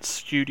Enhanced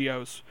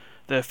Studios.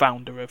 The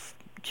founder of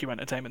Q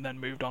Entertainment then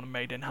moved on and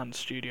made Enhanced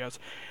Studios.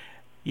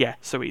 Yeah,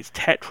 so it's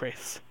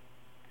Tetris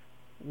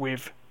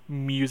with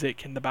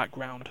music in the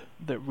background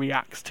that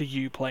reacts to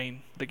you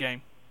playing the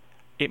game.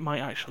 It might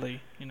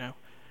actually,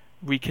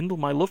 rekindle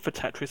my love for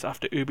Tetris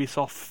after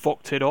Ubisoft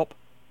fucked it up.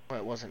 Well,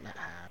 it wasn't that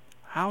hard.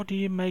 How do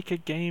you make a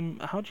game?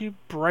 How do you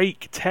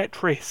break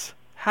Tetris?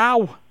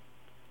 How?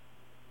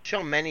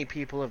 Sure, many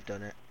people have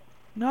done it.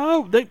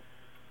 No, they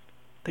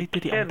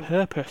did it on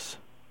purpose.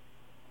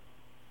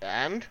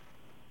 And?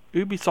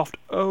 Ubisoft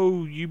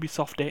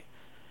it,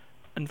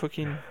 and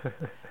fucking.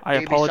 I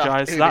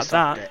apologise.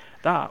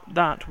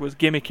 That was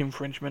gimmick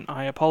infringement.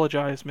 I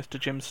apologise, Mr.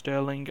 Jim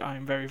Sterling. I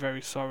am very,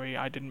 very sorry.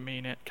 I didn't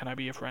mean it. Can I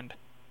be your friend?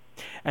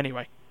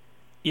 Anyway,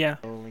 yeah,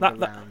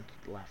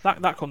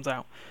 that comes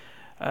out.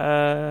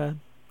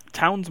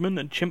 Townsman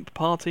and Chimp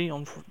Party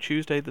on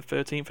Tuesday the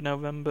 13th of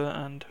November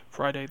and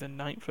Friday the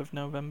 9th of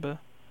November.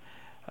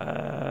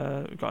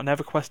 We've got an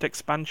EverQuest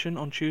expansion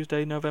on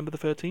Tuesday, November the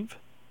 13th.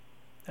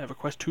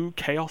 EverQuest 2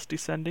 Chaos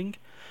Descending.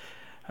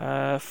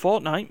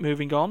 Fortnite,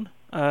 moving on.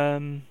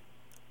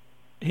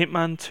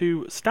 Hitman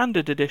 2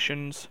 Standard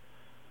Editions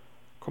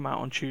come out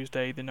on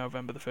Tuesday, the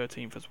November the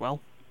 13th as well.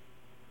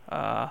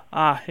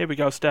 Here we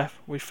go, Steph.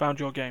 We've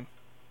found your game.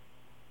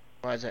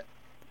 What is it?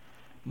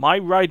 My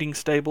Riding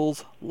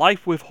Stables,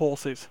 Life with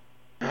Horses.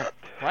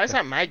 Why is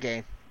that my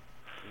game?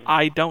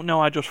 I don't know,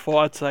 I just thought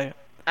I'd say it.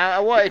 I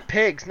wanted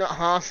pigs, not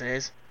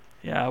horses.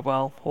 Yeah,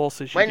 well,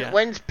 horses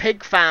When's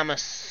Pig Farmer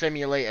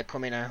Simulator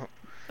coming out?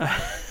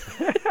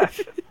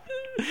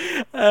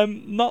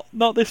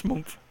 Not this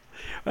month.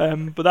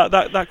 But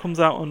that comes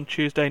out on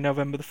Tuesday,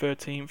 November the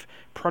 13th.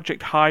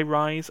 Project High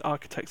Rise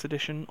Architects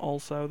Edition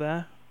also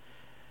there.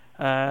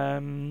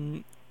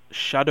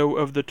 Shadow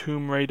of the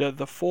Tomb Raider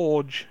The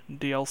Forge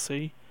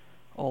DLC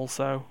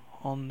also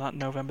on that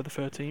November the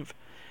 13th.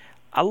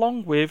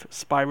 Along with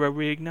Spyro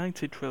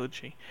Reignited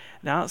Trilogy.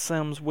 Now that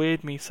sounds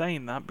weird me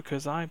saying that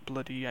because I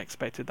bloody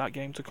expected that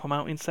game to come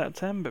out in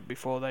September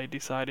before they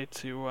decided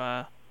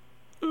to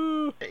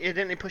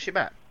Didn't they push it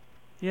back?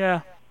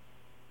 Yeah,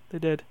 they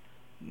did.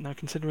 Now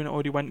considering it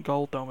already went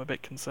gold though, I'm a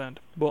bit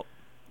concerned. But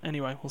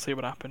anyway, we'll see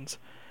what happens.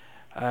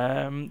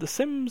 The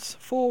Sims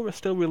 4 are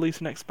still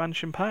releasing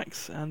expansion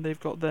packs and they've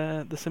got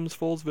The Sims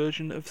 4's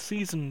version of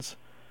Seasons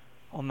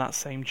on that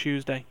same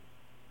Tuesday.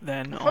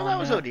 Then I thought that on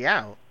was already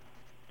out.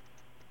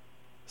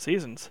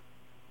 Seasons.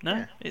 No,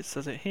 Yeah. it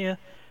says it here.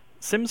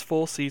 Sims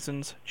 4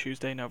 Seasons,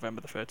 Tuesday,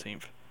 November the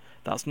 13th.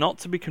 That's not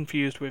to be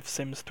confused with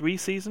Sims 3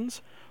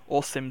 Seasons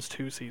or Sims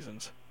 2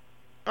 Seasons.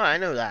 Oh, I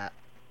know that.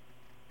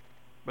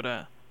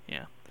 But,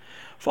 yeah.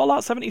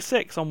 Fallout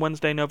 76 on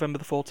Wednesday, November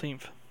the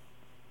 14th.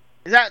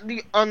 Is that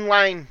the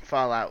online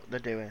Fallout they're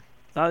doing?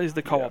 That is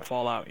the co-op Yeah.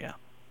 Fallout, yeah.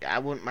 Yeah, I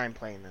wouldn't mind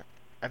playing that.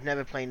 I've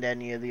never played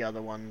any of the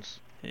other ones.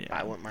 Yeah,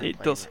 I wouldn't mind it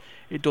playing does.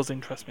 It does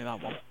interest me,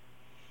 that one.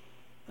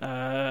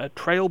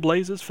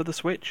 Trailblazers for the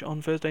Switch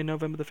on Thursday,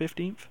 November the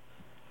 15th.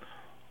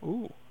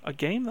 Ooh, a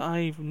game that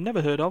I've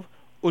never heard of.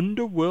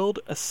 Underworld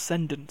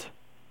Ascendant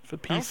for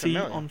PC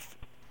familiar.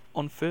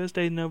 on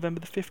Thursday, November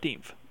the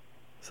 15th.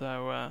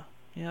 So,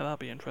 yeah, that'll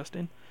be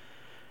interesting.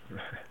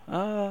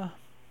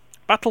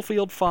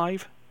 Battlefield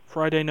 5,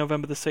 Friday,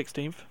 November the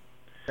 16th.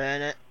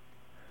 Burn it.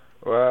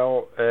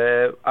 Well,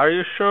 are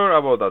you sure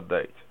about that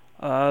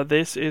date?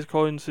 This is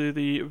according to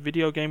the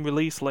video game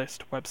release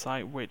list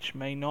website, which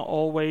may not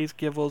always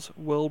give us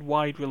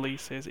worldwide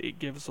releases. It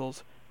gives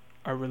us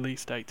a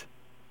release date.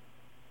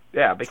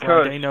 Yeah, because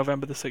Friday,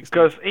 November the 16th.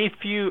 because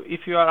if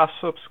you are a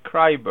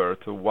subscriber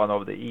to one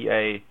of the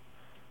EA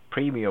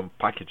premium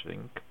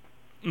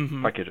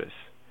Mhm. packages,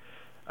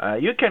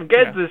 you can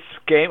get Yeah. this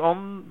game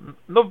on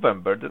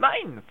November the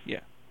 9th.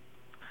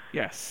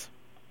 Yes.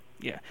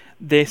 Yeah.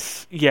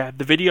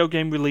 The video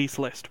game release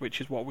list, which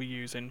is what we're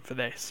using for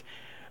this,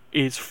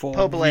 is for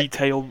Public.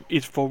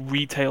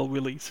 retail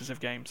releases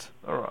of games.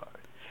 Alright.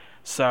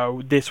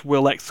 So this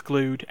will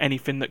exclude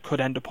anything that could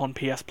end up on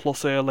PS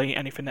Plus early,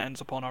 anything that ends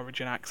up on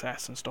Origin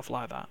Access and stuff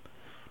like that.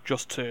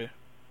 Just to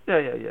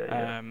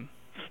Yeah.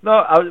 No,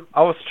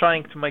 I was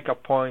trying to make a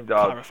point that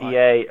Clarify.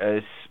 EA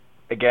is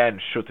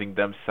again shooting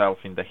themselves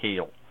in the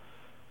heel.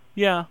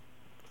 yeah.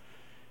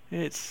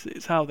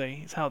 It's how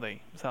they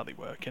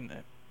work, isn't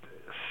it?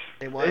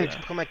 They wanted Yeah. to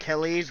become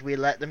Achilles, we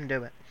let them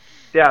do it.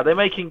 Yeah, they're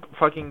making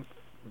fucking.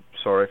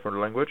 Sorry for the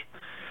language.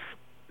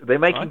 They're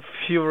making Right.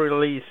 few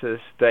releases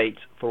dates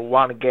for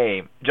one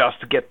game just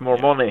to get more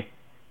Yeah. money.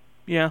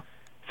 Yeah.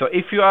 So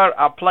if you are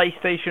a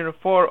PlayStation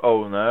 4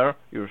 owner,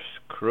 you're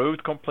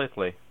screwed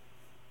completely.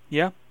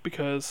 Yeah,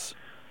 because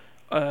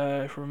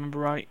if I remember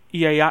right,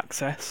 EA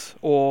Access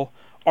or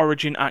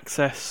Origin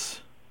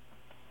Access,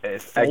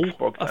 It's Full,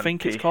 Xbox I and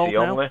think it's PC called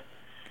now. only.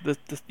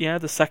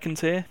 the second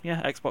tier,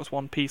 Xbox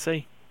One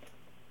PC.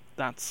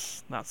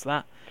 That's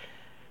that.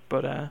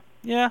 But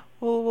yeah,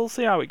 we'll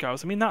see how it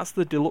goes. I mean, that's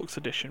the deluxe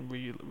edition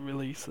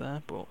release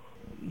there, but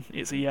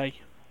it's EA.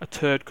 A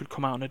turd could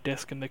come out on a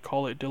disc and they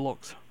call it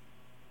deluxe.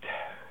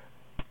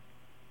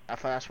 I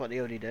thought that's what they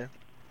already do.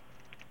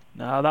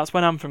 No, that's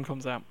when Anthem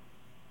comes out.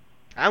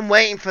 I'm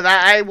waiting for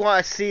that. I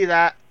want to see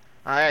that.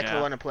 I actually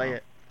Yeah, want to play well.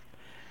 it.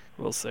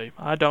 We'll see.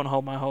 I don't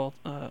hold my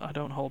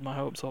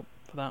hopes up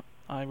for that.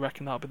 I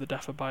reckon that'll be the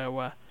death of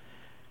BioWare.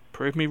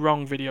 Prove me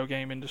wrong, video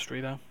game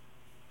industry, though.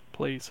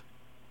 Please.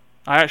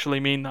 I actually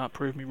mean that.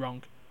 Prove me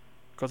wrong,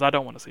 because I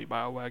don't want to see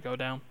BioWare go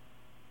down,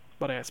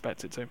 but I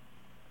expect it to.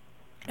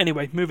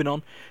 Anyway, moving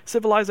on.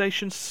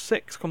 Civilization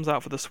 6 comes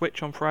out for the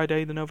Switch on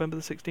Friday, the November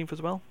the 16th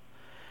as well.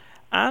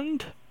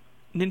 And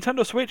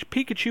Nintendo Switch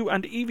Pikachu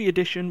and Eevee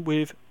edition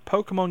with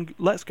Pokemon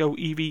Let's Go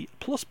Eevee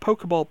plus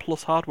Pokeball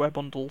plus hardware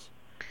bundles.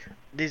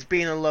 There's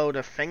been a load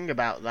of thing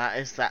about that.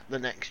 Is that the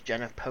next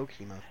gen of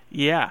Pokemon?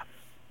 Yeah,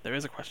 there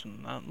is a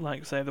question on that.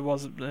 Like I say, there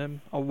was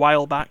a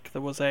while back,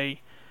 there was a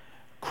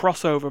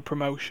crossover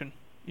promotion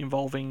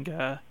involving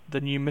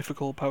the new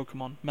mythical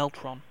Pokemon,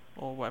 Meltron,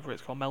 or whatever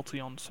it's called,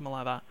 Meltion, something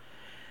like that.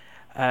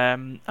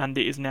 And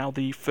it is now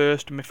the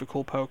first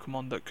mythical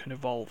Pokemon that can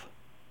evolve.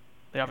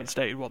 They haven't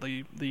stated what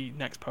the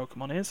next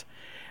Pokemon is,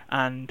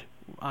 and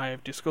I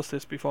have discussed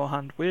this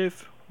beforehand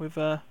with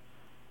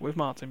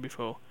Martin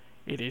before.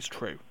 It is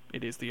true.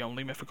 It is the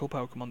only mythical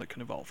Pokemon that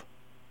can evolve.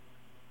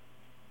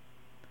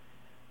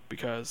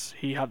 Because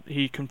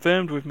he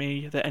confirmed with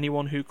me that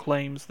anyone who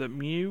claims that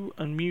Mew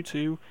and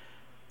Mewtwo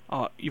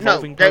are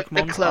evolving they're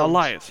Pokemon are clones.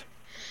 liars.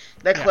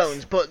 They're Yes.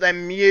 clones, but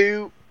then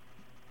Mew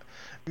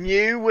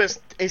is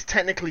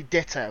technically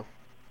Ditto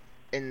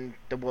in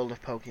the world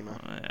of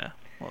Pokemon. Yeah.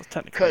 Well, it's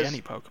technically 'Cause-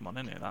 any Pokemon,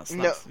 isn't it? That's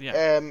No,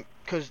 yeah.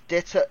 because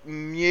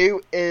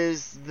Mew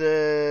is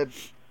the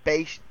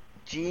base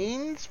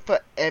genes for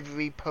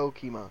every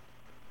Pokemon.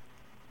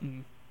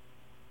 Mm.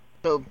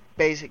 So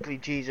basically,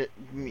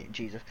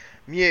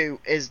 Mew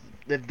is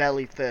the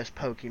very first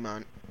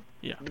Pokemon.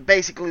 Yeah.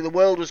 Basically, the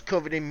world was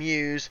covered in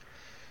Mews.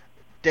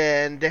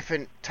 Then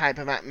different type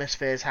of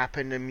atmospheres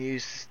happened, and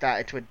Mews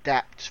started to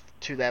adapt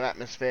to their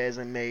atmospheres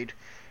and made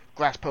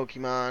grass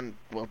Pokemon.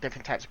 Well,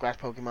 different types of grass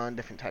Pokemon,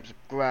 different types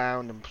of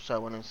ground, and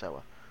so on and so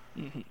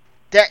on. Mhm.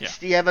 That's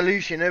the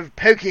evolution of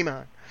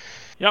Pokemon.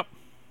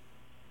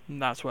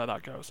 And that's where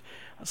that goes.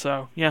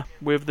 So yeah,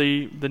 with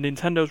the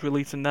Nintendo's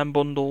releasing them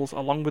bundles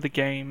along with the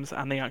games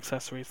and the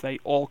accessories, they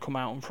all come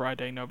out on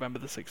Friday, November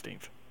the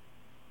 16th.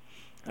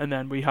 And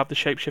then we have the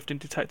Shape-Shifting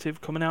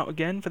Detective coming out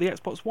again for the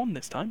Xbox One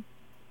this time,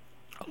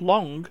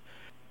 along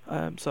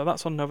So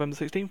that's on November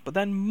 16th. But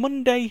then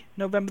Monday,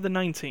 November the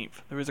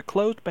 19th, there is a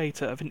closed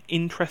beta of an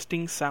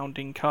interesting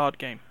sounding card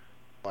game.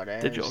 What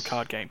is? Digital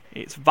card game.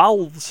 It's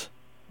Valve's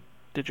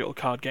digital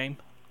card game,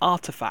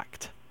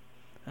 Artifact.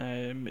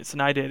 It's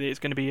an idea that it's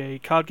going to be a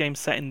card game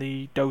set in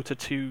the Dota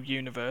 2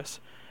 universe,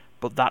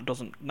 but that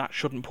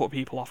shouldn't put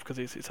people off because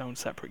it's its own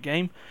separate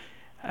game.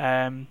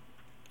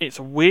 It's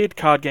a weird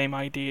card game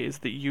idea is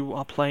that you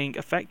are playing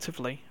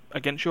effectively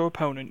against your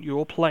opponent.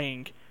 You're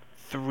playing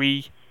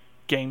 3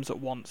 games at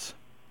once,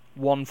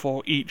 one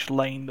for each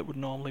lane that would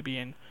normally be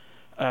in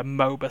a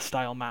MOBA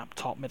style map,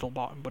 top, middle,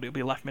 bottom, but it'll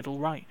be left, middle,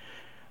 right.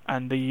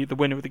 And the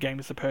winner of the game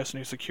is the person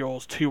who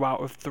secures 2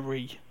 out of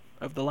 3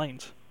 of the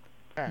lanes.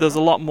 There's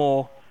a lot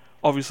more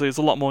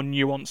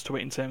nuance to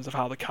it in terms of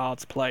how the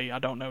cards play. I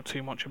don't know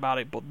too much about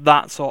it, but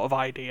that sort of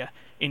idea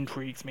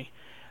intrigues me.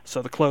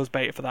 So the closed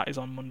beta for that is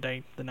on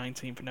Monday, the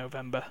 19th of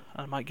November,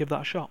 and I might give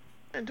that a shot.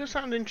 It does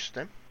sound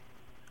interesting.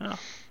 Yeah.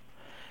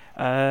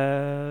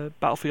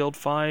 Battlefield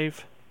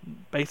 5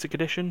 Basic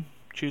Edition,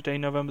 Tuesday,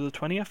 November the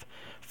 20th.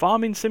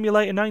 Farming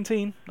Simulator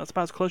 19, that's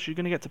about as close as you're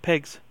going to get to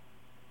pigs.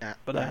 Yeah,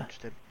 But,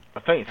 interesting. I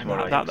think it's more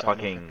that- like that-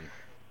 fucking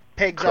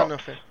Pigs crops. or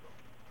nothing.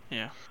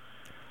 Yeah.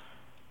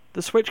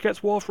 The Switch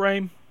gets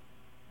Warframe,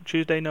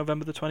 Tuesday,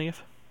 November the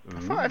 20th. I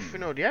thought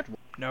everything already had one.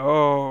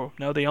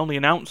 No, they only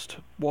announced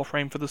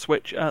Warframe for the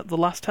Switch at the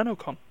last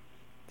TennoCon.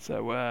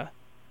 So,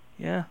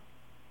 yeah.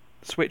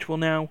 Switch will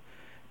now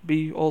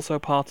be also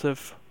part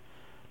of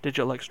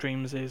Digital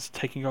Extremes is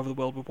taking over the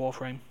world with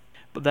Warframe.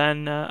 But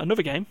then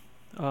another game,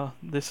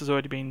 this has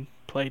already been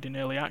played in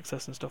early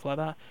access and stuff like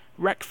that,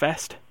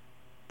 Wreckfest,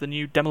 the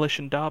new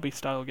Demolition Derby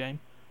style game,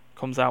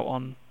 comes out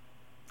on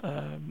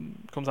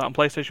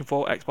PlayStation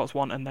 4, Xbox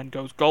One, and then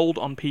goes gold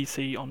on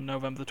PC on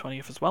November the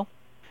 20th as well.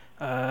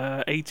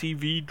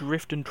 ATV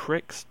Drift and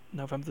Tricks,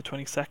 November the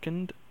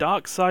 22nd.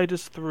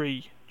 Darksiders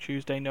 3,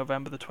 Tuesday,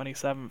 November the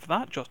 27th.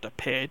 That just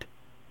appeared.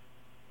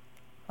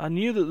 I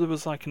knew that there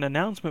was like an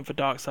announcement for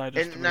Darksiders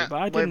Isn't 3, that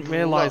but I didn't with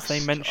realise they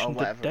Lust mentioned or the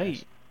whatever it is?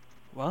 date.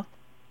 What?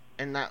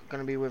 Isn't that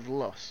going to be with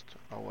Lust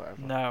or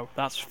whatever? No,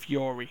 that's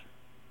Fury.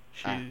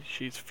 Ah.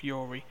 She's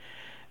Fury.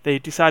 They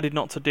decided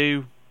not to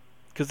do...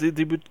 Because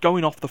they were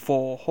going off the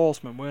 4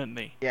 horsemen, weren't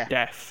they? Yeah.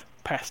 Death,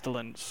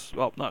 Pestilence...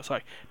 Well, no,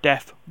 sorry.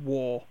 Death,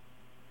 War.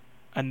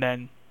 And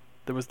then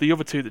there was the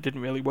other 2 that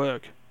didn't really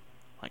work.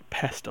 Like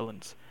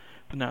Pestilence.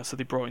 But no, so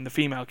they brought in the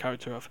female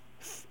character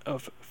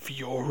of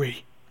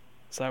Fury.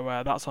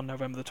 So that's on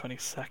November the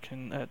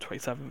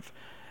 27th.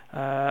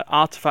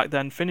 Artifact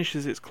then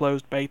finishes its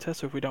closed beta,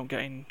 so if we don't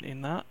get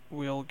in that,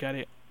 we'll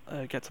get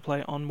to play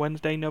it on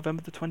Wednesday,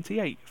 November the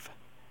 28th.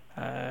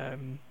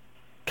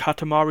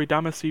 Katamari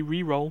Damacy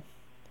Reroll.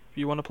 If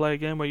you want to play a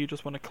game where you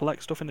just want to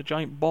collect stuff in a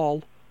giant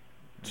ball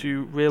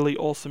to really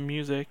awesome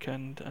music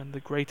and the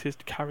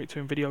greatest character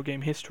in video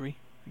game history,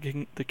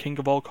 the king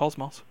of all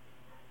cosmos.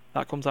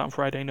 That comes out on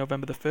Friday,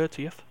 November the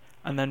 30th.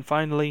 And then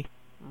finally,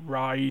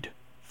 Ride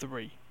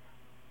 3.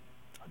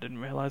 I didn't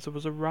realise there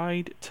was a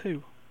Ride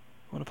 2.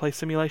 Want to play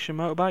simulation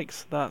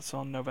motorbikes? That's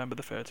on November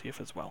the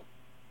 30th as well.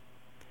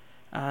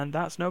 And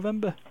that's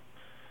November.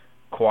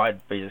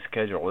 Quite busy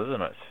schedule,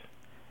 isn't it?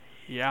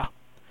 Yeah.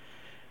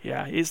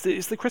 Yeah, it's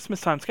the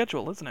Christmas time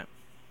schedule, isn't it?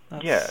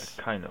 Yeah,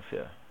 kind of,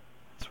 yeah.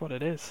 That's what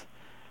it is.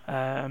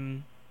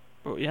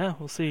 But yeah,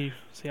 we'll see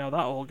how that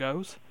all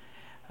goes.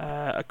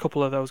 A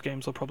couple of those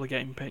games will probably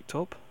get picked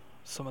up.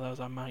 Some of those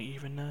I might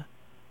even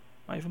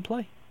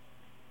play.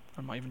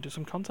 I might even do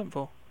some content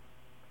for.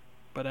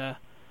 But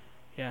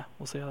yeah,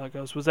 we'll see how that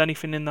goes. Was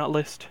anything in that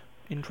list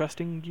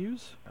interesting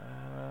news?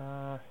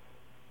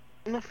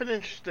 Nothing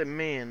interested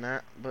me in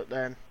that, but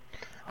then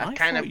I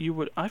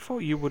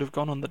thought you would have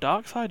gone on the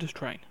Darksiders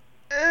train.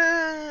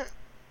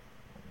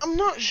 I'm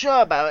not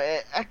sure about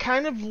it. I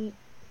kind of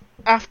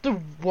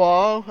after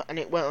War and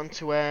it went on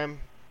to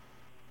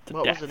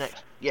what Death. was the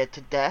next? Yeah,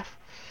 to Death.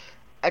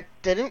 I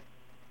didn't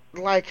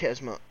like it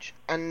as much,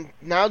 and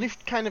now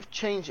they've kind of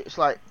changed it. It's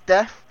like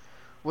Death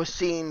was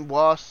seeing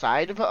War's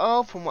side of it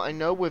all. From what I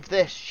know, with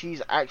this,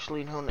 she's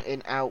actually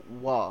hunting out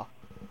War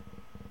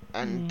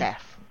and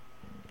Death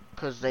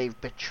because they've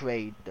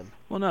betrayed them.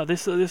 Well, no,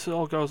 this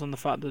all goes on the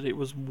fact that it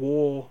was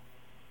War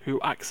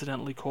who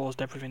accidentally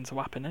caused everything to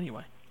happen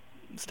anyway.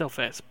 Still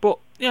fits, but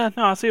yeah,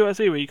 no, I see where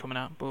you're coming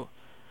at, but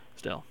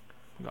still,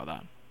 we got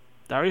that.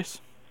 Darius?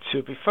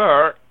 To be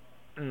fair,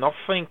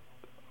 nothing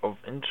of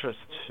interest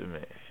to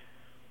me.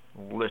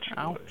 Literally.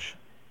 Ouch.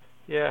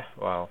 Yeah,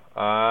 well,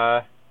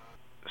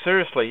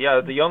 seriously, yeah,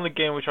 the only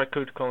game which I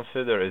could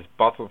consider is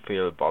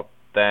Battlefield, but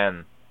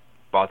then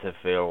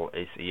Battlefield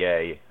is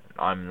EA.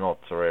 I'm not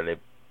really...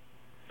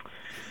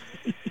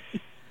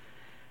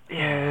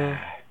 Yeah.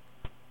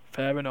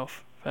 Fair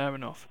enough.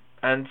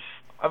 And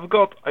I've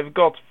got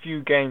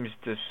few games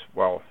this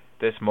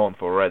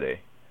month already,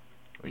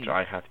 which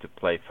I have to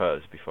play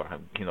first before I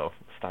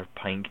start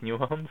playing new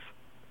ones.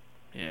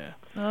 Yeah.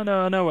 I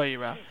know where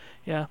you're at.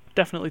 Yeah,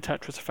 definitely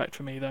Tetris Effect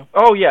for me though.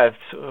 Oh yes,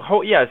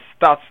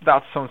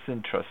 that sounds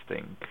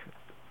interesting.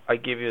 I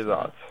give you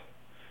that.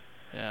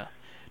 Yeah.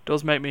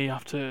 does make me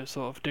have to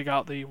sort of dig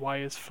out the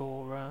wires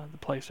for the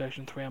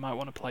PlayStation 3. I might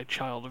want to play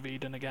Child of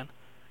Eden again,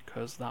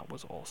 because that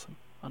was awesome.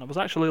 And I was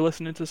actually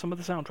listening to some of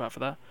the soundtrack for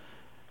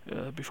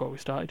that before we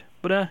started.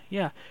 But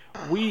yeah,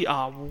 we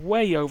are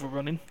way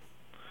overrunning.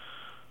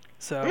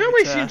 So We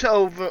always seem to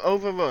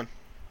overrun.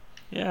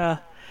 Yeah,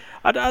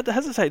 I'd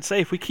hesitate to say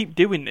if we keep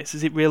doing this,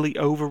 is it really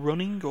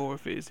overrunning, or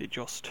is it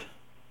just...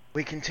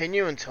 We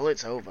continue until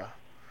it's over.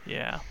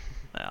 Yeah,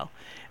 well...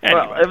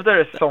 Anyway. Well, if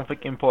there is something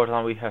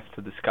important we have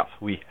to discuss,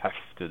 we have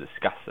to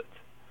discuss it.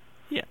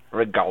 Yeah.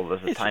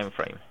 Regardless of time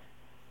frame.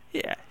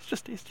 Yeah,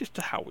 it's just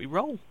how we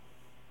roll.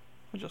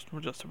 We just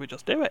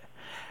do it.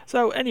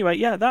 So anyway,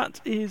 yeah,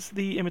 that is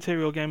the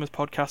Immaterial Gamers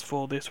podcast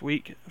for this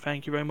week.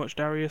 Thank you very much,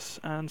 Darius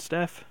and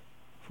Steph,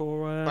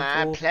 for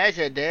My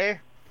pleasure,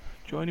 dear.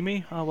 Joining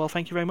me. Oh well,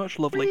 thank you very much.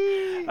 Lovely.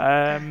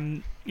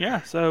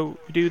 Yeah. So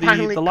we do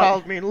Finally the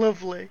called me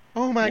lovely.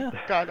 Oh my Yeah.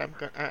 God,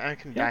 I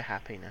can die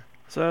happy now.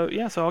 So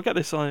yeah, so I'll get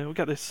this on. We'll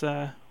get this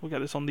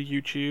on the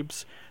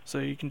YouTubes, so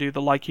you can do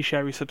the likey,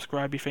 sharey,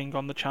 subscribey thing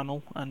on the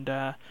channel, and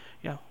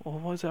yeah, or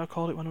what was it I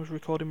called it when I was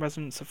recording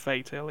Resonance of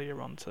Fate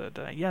earlier on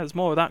today? Yeah, there's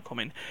more of that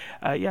coming.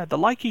 Yeah, the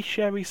likey,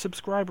 sharey,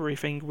 subscribery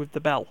thing with the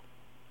bell.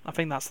 I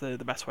think that's the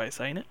best way of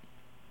saying it.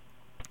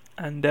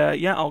 And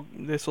yeah,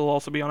 this will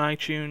also be on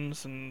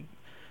iTunes and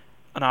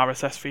an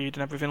RSS feed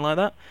and everything like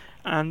that.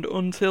 And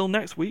until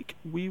next week,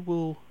 we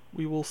will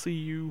see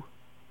you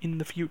in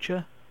the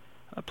future.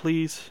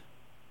 Please.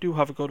 Do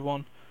have a good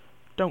one.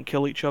 Don't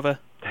kill each other.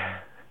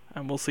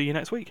 And we'll see you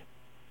next week.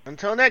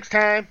 Until next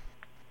time.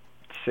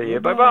 See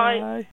you. Bye bye.